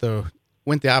 or went the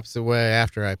opposite way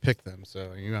after I picked them.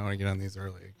 So you might want to get on these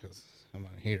early because I'm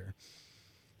on a heater.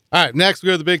 All right, next we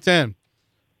go to the Big Ten.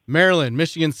 Maryland,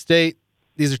 Michigan State.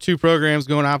 These are two programs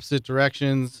going opposite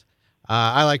directions.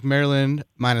 I like Maryland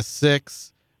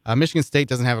 -6. Michigan State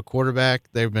doesn't have a quarterback.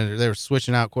 They were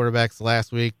switching out quarterbacks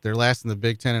last week. They're last in the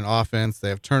Big Ten in offense. They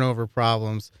have turnover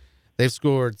problems. They've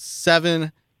scored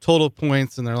 7 total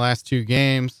points in their last 2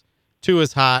 games. 2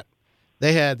 is hot.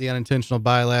 They had the unintentional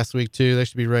bye last week too. They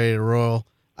should be ready to roll.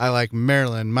 I like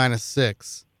Maryland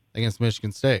 -6 against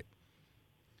Michigan State.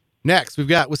 Next, we've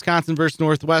got Wisconsin versus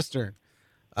Northwestern.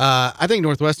 I think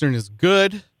Northwestern is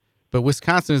good, but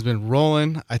Wisconsin has been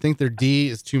rolling. I think their D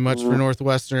is too much for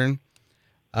Northwestern.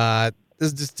 This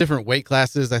is just different weight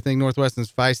classes. I think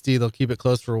Northwestern's feisty. They'll keep it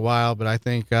close for a while, but I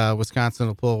think Wisconsin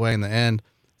will pull away in the end.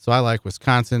 So I like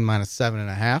Wisconsin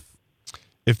 -7.5.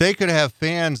 If they could have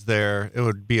fans there, it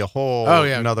would be a whole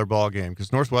another ball game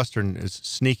because Northwestern is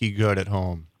sneaky good at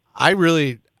home. I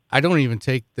don't even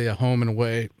take the home and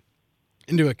away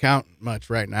into account much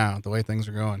right now, the way things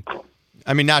are going.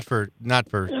 I mean, not for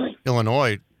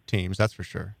Illinois teams, that's for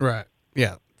sure. Right.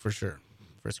 Yeah, for sure.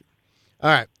 All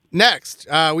right. Next,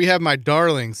 we have my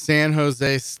darling San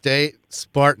Jose State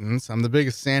Spartans. I'm the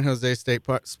biggest San Jose State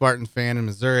Spartan fan in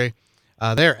Missouri.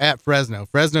 They're at Fresno.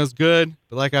 Fresno's good,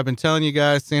 but like I've been telling you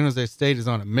guys, San Jose State is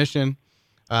on a mission.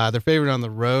 They're favored on the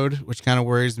road, which kind of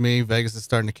worries me. Vegas is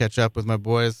starting to catch up with my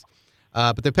boys.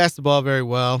 But they pass the ball very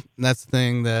well, and that's the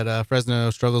thing that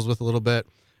Fresno struggles with a little bit.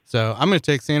 So I'm going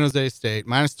to take San Jose State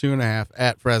 -2.5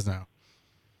 at Fresno.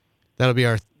 That'll be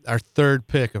our third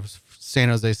pick of San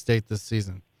Jose State this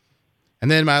season. And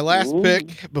then my last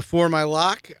pick before my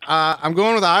lock, I'm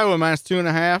going with Iowa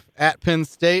 -2.5 at Penn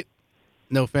State.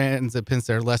 No fans at Penn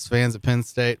State, or less fans at Penn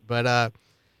State. But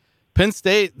Penn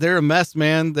State, they're a mess,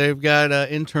 man. They've got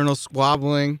internal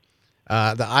squabbling.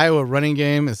 The Iowa running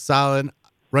game is solid.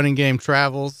 Running game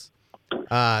travels.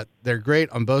 They're great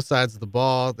on both sides of the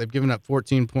ball. They've given up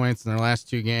 14 points in their last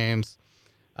 2 games.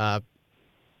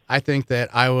 I think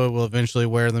that Iowa will eventually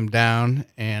wear them down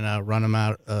and run them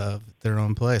out of their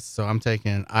own place. So I'm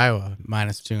taking Iowa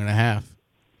 -2.5.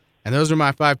 And those are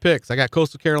my 5 picks. I got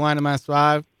Coastal Carolina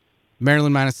 -5,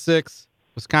 Maryland -6,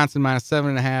 Wisconsin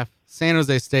 -7.5, San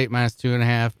Jose State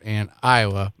 -2.5, and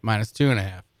Iowa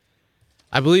 -2.5.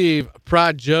 I believe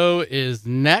Prod Joe is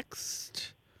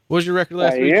next. What was your record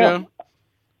last week, Joe?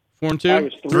 4-2? I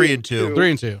was 3-2.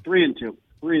 3-2. 3-2.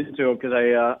 3-2 because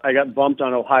I got bumped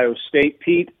on Ohio State,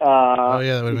 Pete. Oh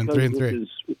yeah, that would have been 3-3.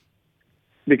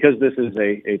 Because this is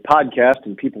a podcast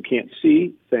and people can't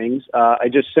see things, I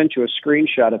just sent you a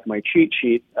screenshot of my cheat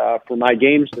sheet for my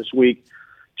games this week,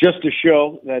 just to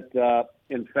show that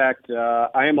in fact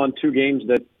I am on 2 games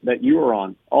that you are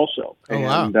on also. Oh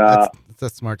wow, and, that's a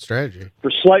smart strategy.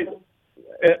 For slight,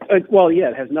 Well, yeah,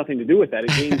 it has nothing to do with that.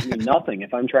 It gains me nothing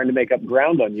if I'm trying to make up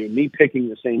ground on you. Me picking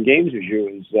the same games as you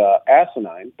is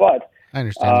asinine. But I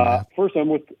understand. first,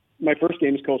 my first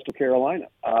game is Coastal Carolina.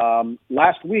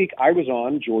 Last week, I was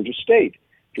on Georgia State.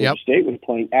 Georgia State was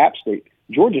playing App State.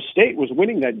 Georgia State was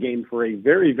winning that game for a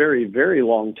very, very, very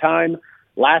long time.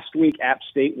 Last week, App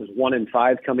State was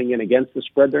 1-5 coming in against the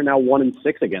spread. They're now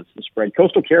 1-6 against the spread.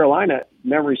 Coastal Carolina,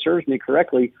 memory serves me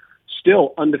correctly,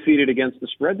 still undefeated against the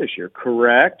spread this year.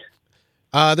 Correct?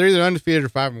 They're either undefeated or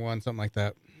 5-1, something like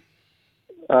that.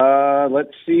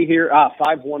 Let's see here.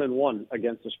 5-1-1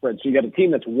 against the spread. So you got a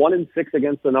team that's 1-6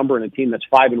 against the number and a team that's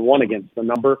 5-1 against the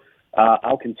number.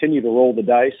 I'll continue to roll the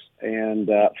dice and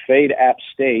fade App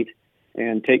State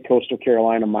and take Coastal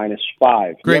Carolina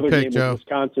 -5. Great the other pick, game Joe. was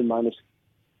Wisconsin minus.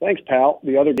 Thanks, pal.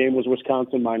 The other game was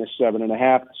Wisconsin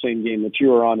 -7.5. The same game that you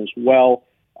were on as well.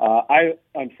 I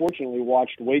unfortunately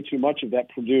watched way too much of that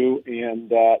Purdue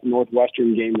and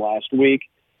Northwestern game last week,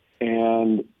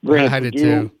 and granted, I did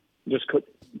too.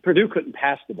 Purdue couldn't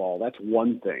pass the ball. That's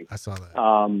one thing. I saw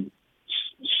that.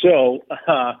 So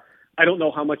I don't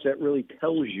know how much that really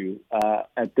tells you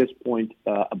at this point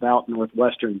about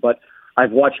Northwestern, but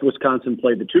I've watched Wisconsin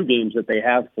play the two games that they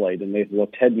have played, and they've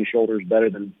looked head and shoulders better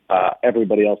than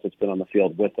everybody else that's been on the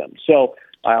field with them. So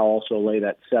I'll also lay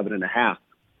that 7.5.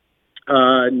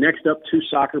 Next up, two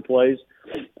soccer plays.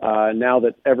 Now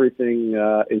that everything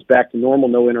is back to normal,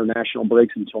 no international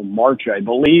breaks until March, I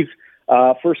believe.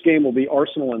 First game will be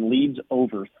Arsenal and Leeds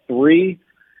over 3.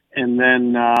 And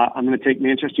then I'm going to take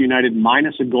Manchester United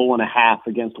 -1.5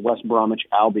 against West Bromwich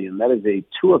Albion. That is a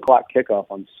 2:00 kickoff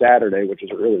on Saturday, which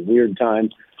is a really weird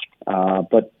time.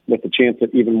 But with the chance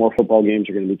that even more football games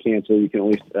are going to be canceled, you can at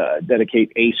least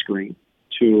dedicate a screen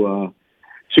to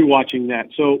watching that.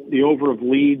 So the over of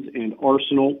Leeds and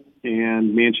Arsenal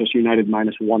and Manchester United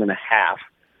 -1.5.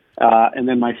 And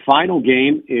then my final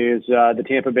game is the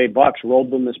Tampa Bay Bucks.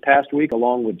 Rolled them this past week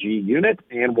along with G Unit,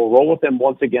 and we'll roll with them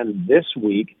once again this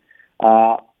week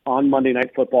on Monday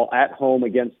Night Football at home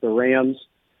against the Rams.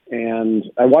 And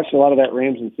I watched a lot of that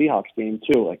Rams and Seahawks game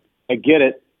too. Like, I get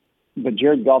it, but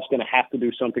Jared Goff's going to have to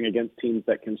do something against teams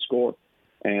that can score.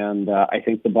 And I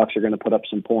think the Bucks are going to put up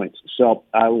some points. So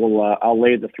I'll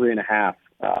lay the 3.5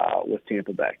 with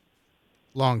Tampa Bay.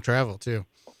 Long travel too.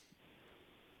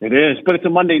 It is, but it's a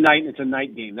Monday night and it's a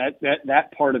night game.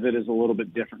 That part of it is a little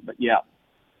bit different, but yeah.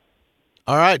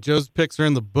 All right, Joe's picks are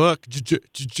in the book. G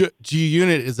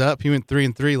Unit is up. He went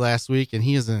 3-3 last week, and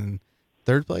he is in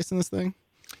third place in this thing.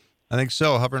 I think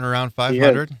so, hovering around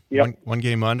 500, Yep. one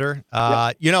game under.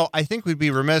 Yep. I think we'd be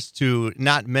remiss to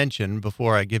not mention,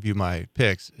 before I give you my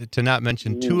picks, to not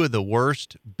mention two of the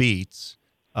worst beats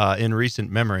in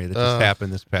recent memory that just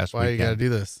happened this past weekend. Why you got to do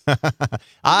this?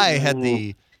 I had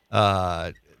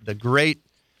the great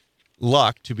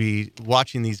luck to be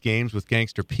watching these games with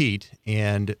Gangster Pete,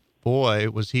 and boy,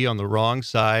 was he on the wrong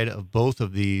side of both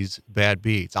of these bad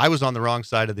beats. I was on the wrong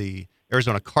side of the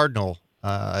Arizona Cardinal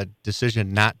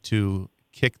decision not to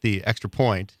kick the extra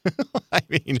point. I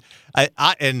mean,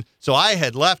 and so I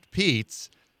had left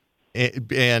Pete's,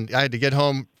 and I had to get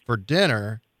home for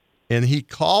dinner, and he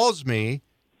calls me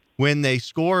when they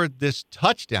scored this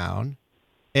touchdown,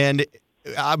 and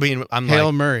I mean, I'm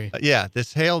Hail Murray. Yeah,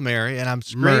 this Hail Mary, and I'm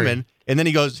screaming, Murray. And then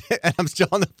he goes, and I'm still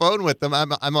on the phone with him.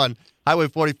 I'm on Highway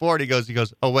 44, and he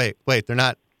goes, oh wait, they're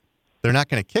not going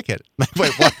to kick it. I'm like,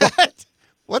 wait, what?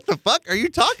 What the fuck are you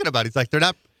talking about? He's like, they're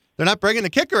not bringing the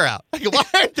kicker out. Like, why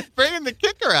aren't they bringing the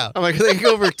kicker out? I'm like, are they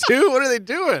go over 2? What are they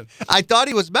doing? I thought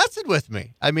he was messing with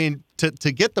me. I mean,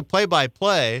 to get the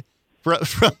play-by-play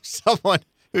from someone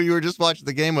who you were just watching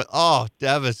the game with,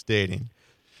 devastating.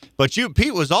 But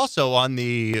Pete was also on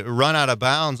the run out of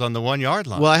bounds on the 1 yard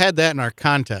line. Well, I had that in our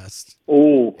contest.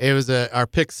 Oh, It was our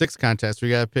pick 6 contest. We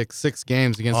got to pick 6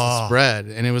 games against the spread,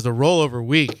 and it was a rollover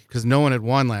week because no one had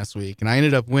won last week, and I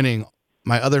ended up winning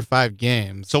my other 5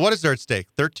 games. So what is there at stake?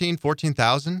 13,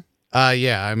 14,000?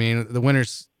 Yeah. I mean, the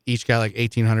winners each got like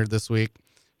 1,800 this week,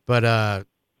 but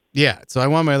yeah. So I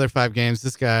won my other 5 games.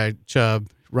 This guy Chubb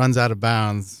runs out of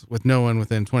bounds with no one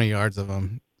within 20 yards of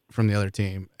him from the other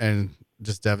team, and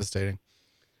just devastating.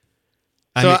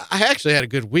 So I actually had a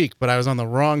good week, but I was on the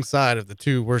wrong side of the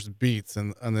 2 worst beats on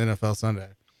the NFL Sunday.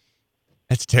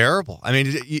 It's terrible. I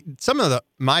mean, some of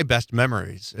my best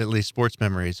memories, at least sports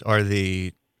memories, are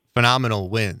the phenomenal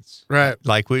wins. Right.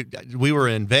 Like we were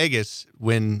in Vegas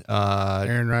when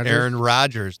Aaron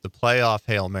Rodgers, the playoff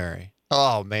Hail Mary.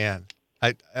 Oh man,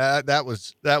 that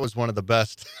was one of the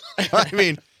best. I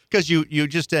mean, because you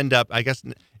just end up. I guess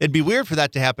it'd be weird for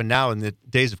that to happen now in the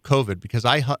days of COVID, because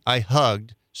I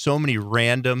hugged so many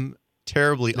random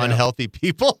terribly unhealthy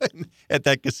people at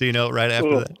that casino right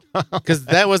after that. Because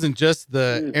that wasn't just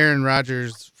the Aaron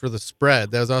Rodgers for the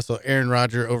spread. That was also Aaron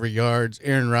Rodgers over yards,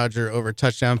 Aaron Rodgers over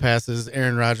touchdown passes,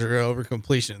 Aaron Rodgers over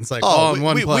completions. Like all in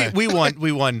one play. We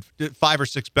won 5 or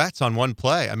 6 bets on one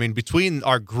play. I mean, between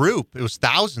our group, it was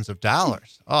thousands of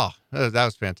dollars. Oh, that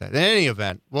was fantastic. In any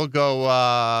event, we'll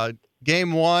go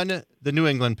game 1, the New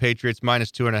England Patriots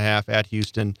 -2.5 at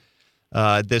Houston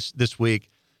this week.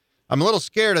 I'm a little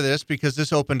scared of this because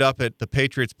this opened up at the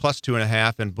Patriots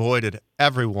 +2.5, and boy, did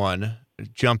everyone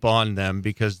jump on them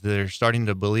because they're starting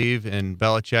to believe in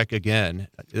Belichick again.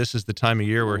 This is the time of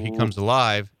year where he comes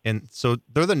alive, and so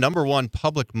they're the number 1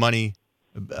 public money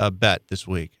bet this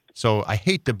week. So I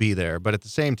hate to be there, but at the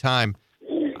same time,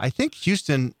 I think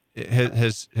Houston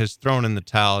has thrown in the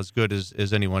towel as good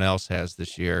as anyone else has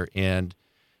this year. And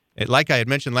like I had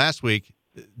mentioned last week,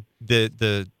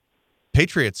 the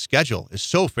Patriots' schedule is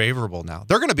so favorable now.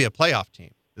 They're going to be a playoff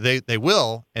team. They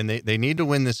will, and they need to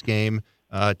win this game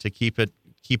to keep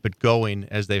it going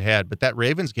as they've had. But that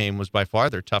Ravens game was by far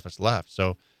their toughest left.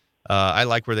 So I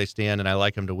like where they stand, and I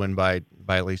like them to win by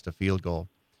at least a field goal.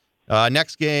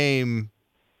 Next game,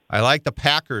 I like the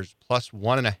Packers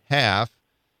 +1.5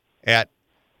 at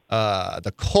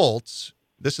the Colts.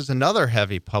 This is another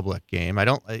heavy public game.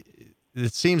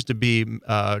 It seems to be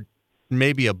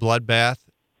maybe a bloodbath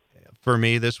for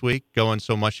me this week, going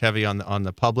so much heavy on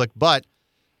the public, but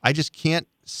I just can't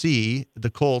see the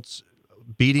Colts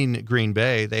beating Green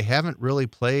Bay. They haven't really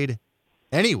played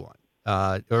anyone,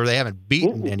 or they haven't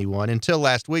beaten anyone until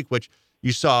last week, which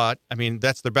you saw. I mean,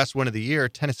 that's their best win of the year.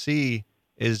 Tennessee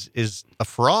is a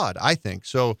fraud, I think.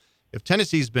 So if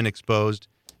Tennessee's been exposed,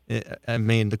 I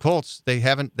mean, the Colts, they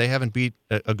haven't beat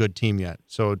a good team yet.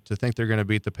 So to think they're going to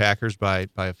beat the Packers by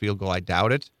a field goal, I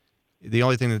doubt it. The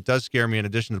only thing that does scare me, in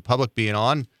addition to the public being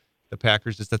on the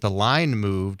Packers, is that the line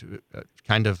moved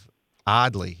kind of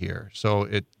oddly here. So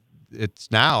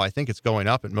it's now, I think it's going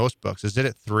up at most books. Is it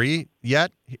at 3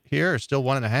 yet here, or still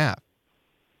 1.5?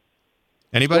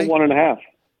 Anybody? Still 1.5.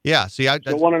 Yeah. See,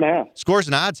 still 1.5. Scores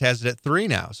and Odds has it at 3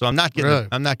 now. So I'm not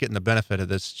getting the benefit of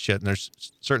this shit. And there's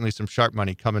certainly some sharp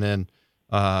money coming in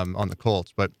on the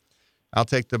Colts, but I'll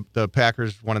take the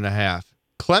Packers 1.5.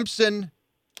 Clemson,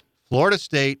 Florida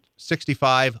State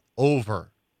 65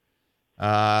 over.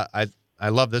 I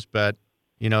love this bet.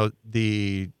 You know,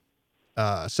 the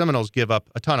Seminoles give up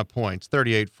a ton of points,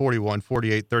 38-41,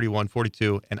 48-31,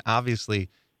 42, and obviously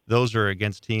those are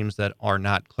against teams that are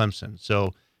not Clemson.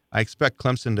 So I expect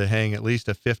Clemson to hang at least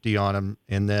a 50 on them,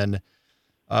 and then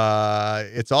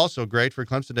it's also great for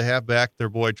Clemson to have back their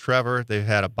boy Trevor. They've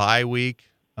had a bye week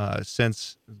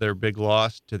since their big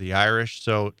loss to the Irish,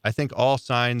 so I think all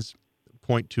signs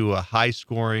point to a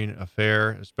high-scoring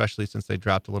affair, especially since they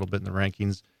dropped a little bit in the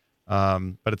rankings.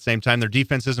 But at the same time, their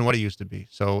defense isn't what it used to be.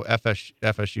 So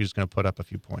FSU is going to put up a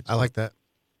few points. I like that.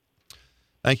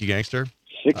 Thank you, gangster.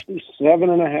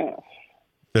 67.5.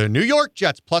 The New York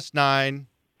Jets +9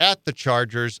 at the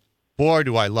Chargers. Boy,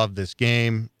 do I love this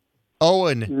game.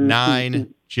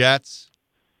 0-9 Jets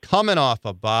coming off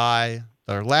a bye.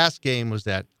 Their last game was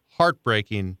that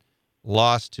heartbreaking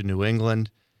loss to New England.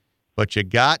 But you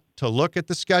got to look at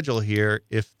the schedule here.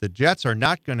 If the Jets are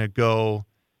not going to go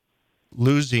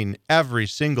losing every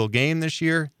single game this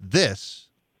year, this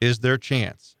is their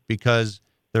chance, because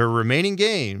their remaining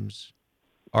games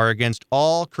are against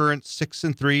all current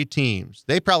 6-3 teams.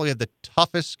 They probably have the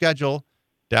toughest schedule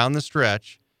down the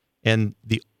stretch, and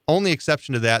the only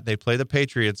exception to that, they play the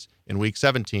Patriots in Week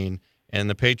 17, and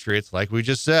the Patriots, like we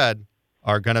just said,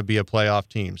 are going to be a playoff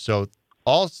team. So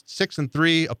all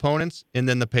 6-3 opponents, and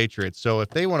then the Patriots. So if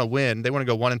they want to win, they want to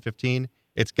go 1-15,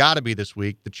 it's got to be this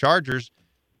week. The Chargers,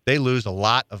 they lose a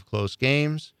lot of close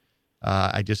games.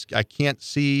 I can't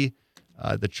see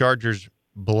the Chargers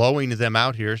blowing them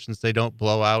out here, since they don't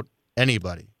blow out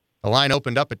anybody. The line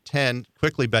opened up at 10,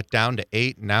 quickly bet down to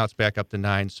 8, and now it's back up to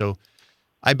 9. So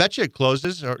I bet you it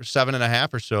closes or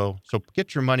 7.5 or so. So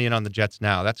get your money in on the Jets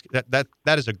now.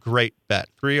 That is a great bet.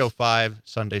 3:05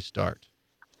 Sunday start.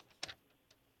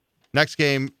 Next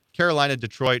game,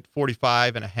 Carolina-Detroit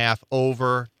 45.5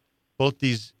 over. Both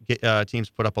these teams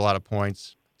put up a lot of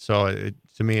points. So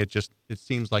to me, it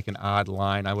seems like an odd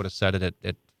line. I would have set it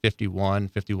at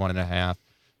 51.5.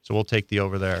 So we'll take the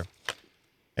over there.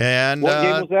 And what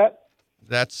game was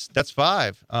that? That's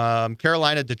 5.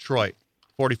 Carolina-Detroit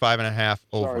 45.5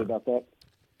 over. Sorry about that.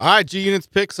 All right, G Unit's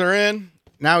picks are in.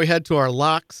 Now we head to our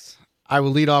locks. I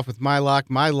will lead off with my lock.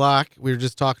 My lock, we were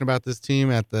just talking about this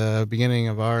team at the beginning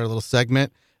of our little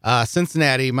segment.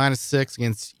 Cincinnati -6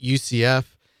 against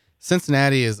UCF.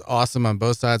 Cincinnati is awesome on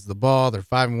both sides of the ball. They're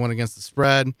 5-1 against the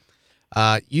spread.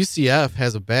 UCF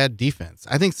has a bad defense.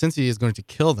 I think Cincy is going to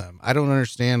kill them. I don't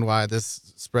understand why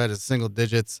this spread is single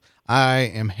digits. I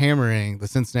am hammering the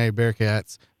Cincinnati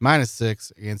Bearcats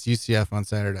 -6 against UCF on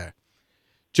Saturday.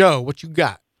 Joe, what you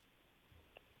got?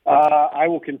 I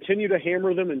will continue to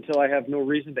hammer them until I have no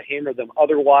reason to hammer them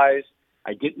otherwise.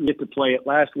 I didn't get to play it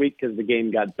last week because the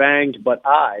game got banged, but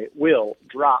I will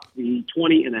drop the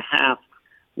 20.5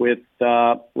 with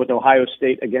Ohio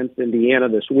State against Indiana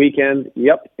this weekend.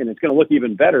 Yep, and it's going to look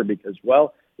even better because,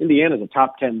 well, Indiana's a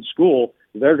top 10 school.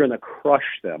 They're going to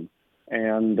crush them,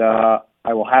 and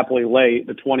I will happily lay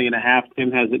the 20.5.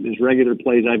 Tim has it in his regular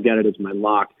plays. I've got it as my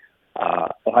lock.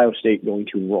 Ohio State going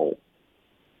to roll.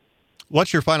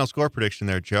 What's your final score prediction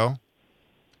there, Joe?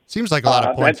 Seems like a lot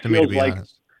of points to me, to be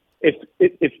honest.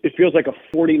 It feels like a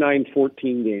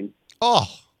 49-14 game. Oh,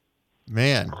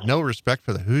 man, no respect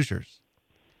for the Hoosiers.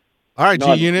 All right,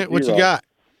 G-Unit, what you got?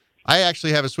 I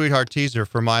actually have a sweetheart teaser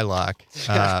for my lock.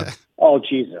 Oh,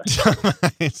 Jesus.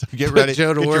 So get ready.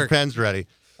 Joe to get work. your pens ready.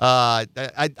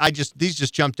 These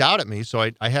just jumped out at me, so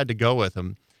I had to go with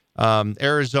them.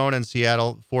 Arizona and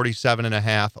Seattle,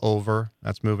 47.5 over.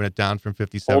 That's moving it down from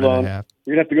 57.5. Hold on.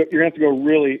 You're gonna have to go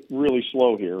really, really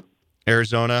slow here.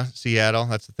 Arizona, Seattle,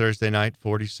 that's the Thursday night,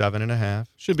 47.5.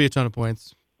 Should be a ton of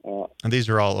points. And these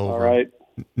are all over. All right.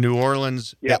 New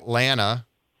Orleans, Atlanta,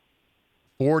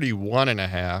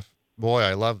 41.5. Boy,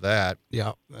 I love that.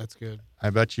 Yeah, that's good. I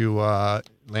bet you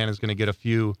Atlanta's going to get a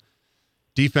few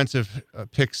defensive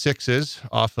pick sixes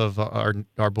off of our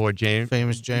boy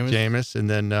Famous Jameis, and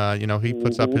then he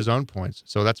puts up his own points.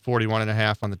 So that's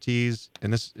 41.5 on the tees,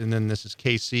 and then this is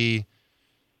KC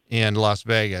and Las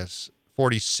Vegas,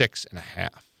 46.5. I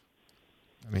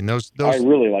mean those. I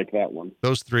really like that one.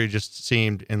 Those three just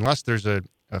seemed, unless there's a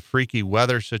freaky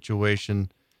weather situation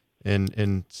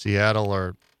in Seattle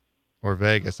or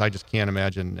Vegas, I just can't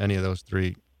imagine any of those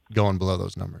three going below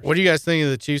those numbers. What do you guys think of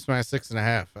the Chiefs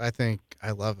 -6.5? I think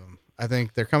I love them. I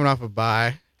think they're coming off a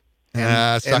bye,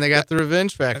 and they got the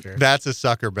revenge factor. That's a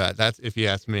sucker bet. That's if you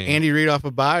ask me. Andy Reid off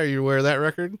a bye. Are you aware of that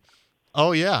record?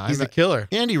 Oh yeah, he's a killer.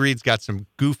 Andy Reid's got some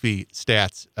goofy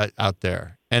stats out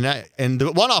there, and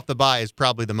the one off the bye is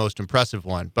probably the most impressive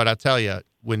one. But I'll tell you,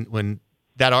 when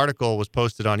that article was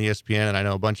posted on ESPN, and I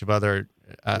know a bunch of other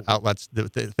outlets, the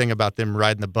thing about them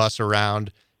riding the bus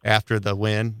around after the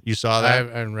win, you saw that?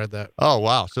 I haven't read that. Oh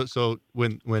wow! So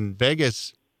when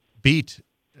Vegas beat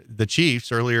the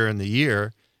Chiefs earlier in the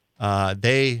year,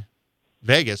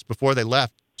 Vegas before they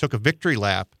left took a victory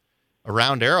lap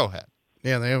around Arrowhead.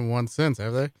 Yeah, they haven't won since,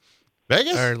 have they?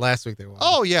 Vegas? Or last week they won.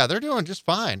 Oh yeah, they're doing just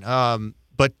fine.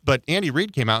 But Andy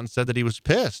Reid came out and said that he was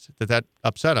pissed that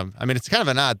upset him. I mean, it's kind of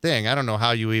an odd thing. I don't know how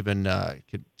you even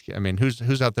could. I mean,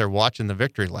 who's out there watching the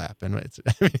victory lap? And it's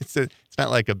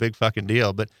not like a big fucking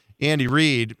deal. But Andy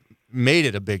Reid made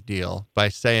it a big deal by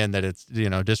saying that it's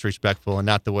disrespectful and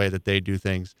not the way that they do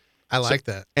things. I like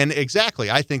that. And exactly,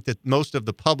 I think that most of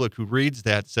the public who reads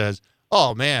that says,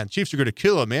 "Oh man, Chiefs are going to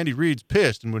kill him. Andy Reid's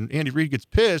pissed." And when Andy Reid gets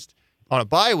pissed on a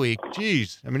bye week,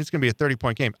 geez, I mean, it's going to be a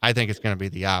 30-point game. I think it's going to be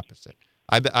the opposite.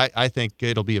 I think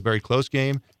it'll be a very close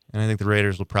game, and I think the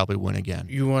Raiders will probably win again.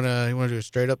 You wanna do a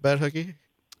straight up bet, Hookie?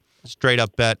 Straight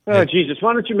up bet. Oh Jesus!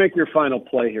 Why don't you make your final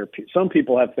play here? Some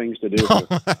people have things to do.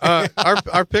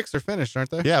 Our picks are finished, aren't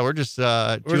they? Yeah, we're just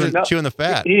chewing the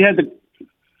fat.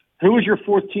 Who was your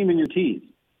fourth team in your tease?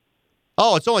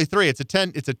 Oh, it's only 3. It's a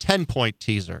 10-point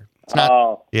teaser. It's not.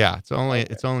 Oh. Yeah, it's only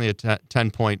a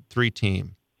 10.3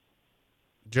 team.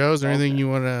 Joe, is there anything you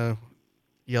want to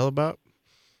yell about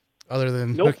other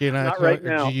than Nope, Hookie and I not right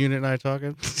now. G-Unit and I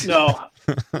talking? No.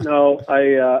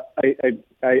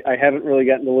 I haven't really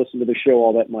gotten to listen to the show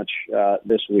all that much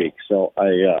this week, so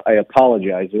I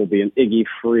apologize. It'll be an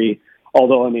Iggy-free.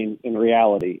 Although, I mean, in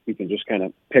reality, you can just kind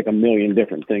of pick a million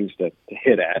different things to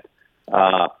hit at.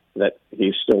 That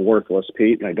he's still worthless,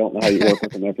 Pete, and I don't know how you work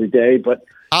with him every day, but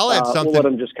I'll add something. We'll let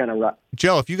him just kind of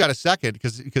Joe, if you got a second,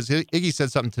 because Iggy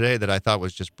said something today that I thought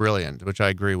was just brilliant, which I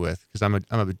agree with, because I'm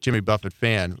a Jimmy Buffett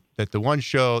fan. That the one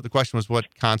show, the question was,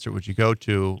 what concert would you go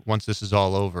to once this is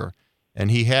all over?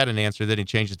 And he had an answer. Then he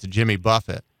changed it to Jimmy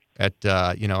Buffett at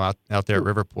out there at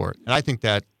Riverport, and I think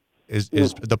that is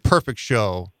the perfect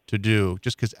show to do,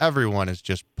 just because everyone is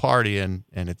just partying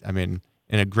and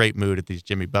in a great mood at these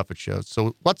Jimmy Buffett shows.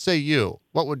 So what say you?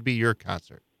 What would be your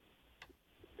concert?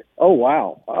 Oh,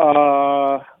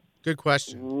 wow. Good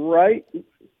question. Right.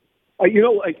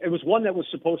 It was one that was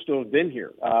supposed to have been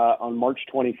here on March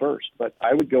 21st, but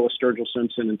I would go with Sturgill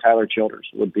Simpson and Tyler Childers.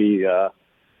 Would be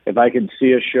if I could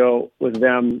see a show with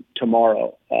them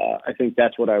tomorrow. I think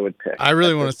that's what I would pick. I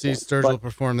really want to see Sturgill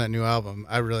perform that new album.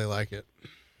 I really like it.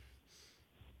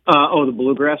 The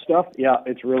bluegrass stuff? Yeah,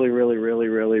 it's really, really, really,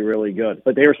 really, really good.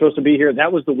 But they were supposed to be here.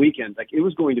 That was the weekend. Like, it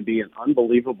was going to be an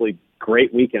unbelievably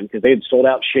great weekend because they had sold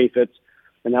out Chaffetz,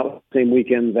 and that was the same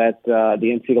weekend that the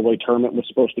NCAA tournament was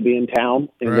supposed to be in town,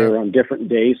 and they were on different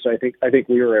days. So I think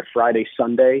we were a Friday,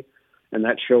 Sunday, and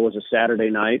that show was a Saturday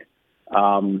night.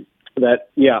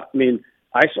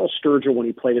 I saw Sturgill when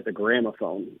he played at the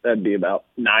Gramophone. That'd be about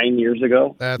 9 years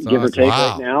ago. That's give awesome. or take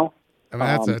Wow. right now. I mean,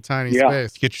 that's a tiny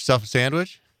space. Get yourself a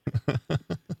sandwich.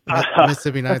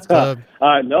 Mississippi Nights Club.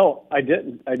 No, I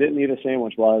didn't. I didn't eat a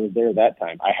sandwich while I was there that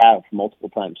time. I have multiple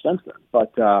times since then.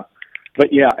 But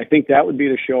yeah, I think that would be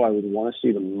the show I would want to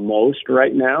see the most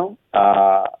right now.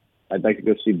 I'd like to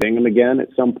go see Bingham again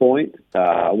at some point.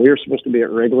 We were supposed to be at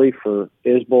Wrigley for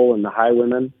Isbell and the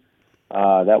Highwomen.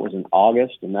 That was in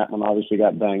August, and that one obviously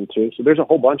got banged too. So there's a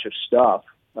whole bunch of stuff,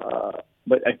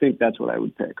 but I think that's what I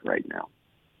would pick right now.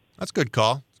 That's a good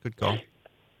call. It's a good call.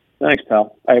 Thanks,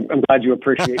 pal. I'm glad you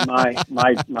appreciate my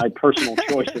personal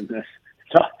choice in this.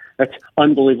 So that's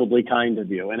unbelievably kind of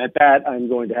you. And at that, I'm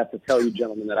going to have to tell you,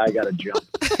 gentlemen, that I got to jump.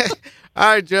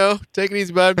 All right, Joe. Take it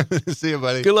easy, bud. See you,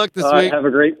 buddy. Good luck this All right, week.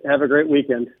 have a great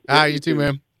weekend. All right, you too,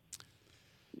 man.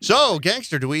 So,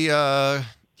 Gangster, do we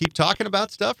keep talking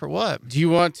about stuff or what? Do you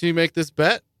want to make this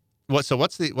bet? What? So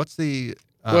what's the? Well,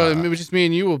 it was just me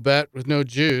and you will bet with no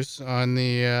juice on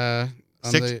the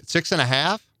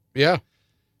 6.5. Yeah.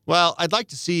 Well, I'd like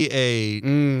to see a.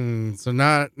 So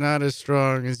not as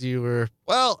strong as you were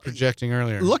projecting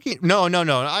earlier. No.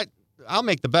 I'll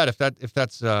make the bet if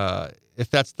that's the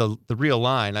real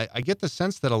line. I get the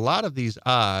sense that a lot of these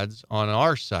odds on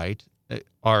our site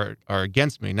are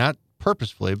against me, not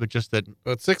purposefully, but just that.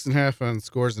 Well, it's 6.5 on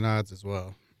scores and odds as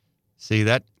well. See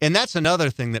that, and that's another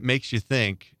thing that makes you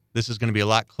think this is going to be a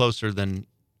lot closer than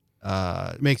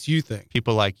makes you think.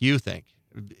 People like you think.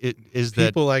 It is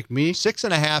people that like me.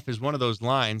 6.5 is one of those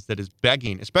lines that is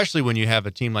begging, especially when you have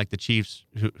a team like the Chiefs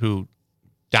who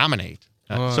dominate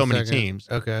so many teams.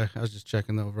 Okay, I was just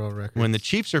checking the overall record. When the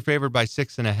Chiefs are favored by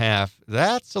 6.5,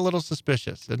 that's a little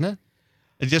suspicious, isn't it?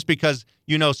 It's just because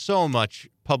so much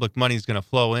public money is going to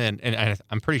flow in, and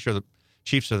I'm pretty sure the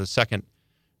Chiefs are the second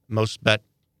most bet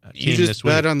team this week. You just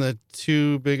bet on the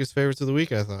two biggest favorites of the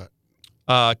week, I thought.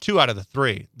 2 out of the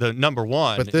 3. The number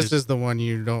one. But this is the one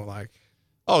you don't like.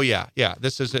 Oh, yeah.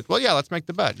 This is it. Well, yeah, let's make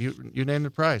the bet. You name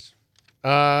the price.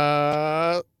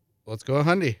 Let's go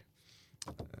Hundy.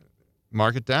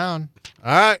 Mark it down.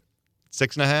 All right.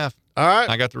 6.5. All right.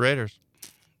 I got the Raiders.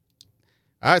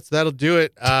 All right, so that'll do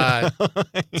it.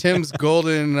 Tim's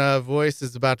golden voice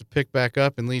is about to pick back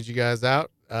up and lead you guys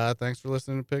out. Thanks for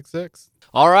listening to Pick 6.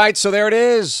 All right, so there it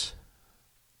is.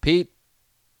 Pete,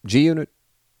 G-Unit,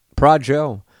 Prod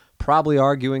Joe, probably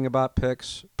arguing about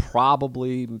picks,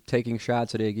 probably taking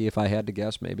shots at Iggy. If I had to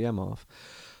guess, maybe I'm off.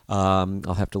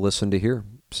 I'll have to listen to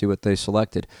see what they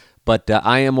selected. But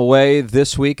I am away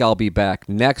this week. I'll be back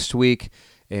next week.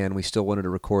 And we still wanted to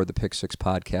record the Pick 6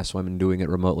 podcast, so I'm doing it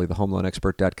remotely, the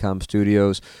HomeLoanExpert.com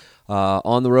studios.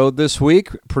 On the road this week,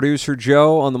 producer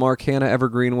Joe on the Mark Hanna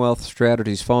Evergreen Wealth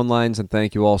Strategies phone lines. And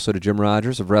thank you also to Jim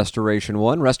Rogers of Restoration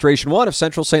One of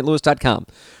CentralSt. Louis.com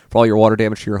for all your water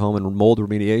damage to your home and mold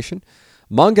remediation.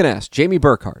 Munganess, Jamie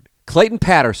Burkhardt, Clayton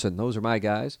Patterson, those are my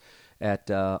guys, at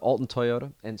Alton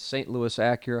Toyota and St. Louis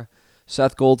Acura.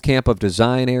 Seth Goldcamp of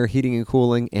Design Air Heating and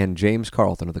Cooling, and James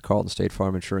Carlton of the Carlton State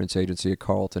Farm Insurance Agency at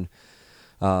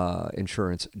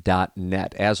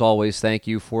carltoninsurance.net. As always, thank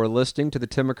you for listening to the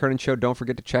Tim McKernan Show. Don't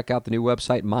forget to check out the new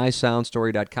website,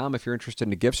 mysoundstory.com, if you're interested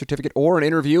in a gift certificate or an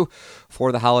interview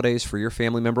for the holidays for your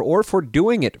family member or for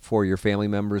doing it for your family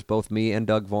members. Both me and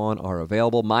Doug Vaughn are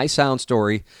available.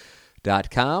 mysoundstory.com.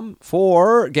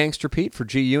 For Gangster Pete, for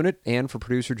G-Unit, and for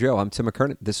producer Joe. I'm Tim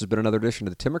McKernan. This has been another edition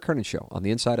of the Tim McKernan Show on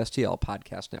the Inside STL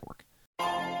Podcast Network.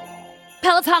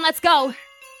 Peloton, let's go.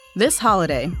 This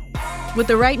holiday, with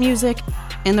the right music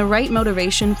and the right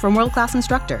motivation from world-class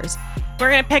instructors,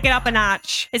 we're going to pick it up a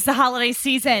notch. It's the holiday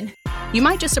season. You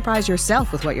might just surprise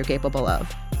yourself with what you're capable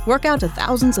of. Work out to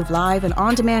thousands of live and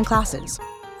on-demand classes,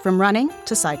 from running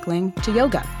to cycling to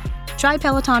yoga. Try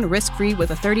Peloton risk-free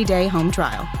with a 30-day home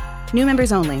trial. New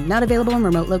members only, not available in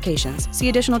remote locations. See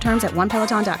additional terms at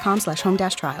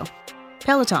onepeloton.com/home-trial.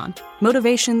 Peloton,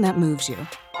 motivation that moves you.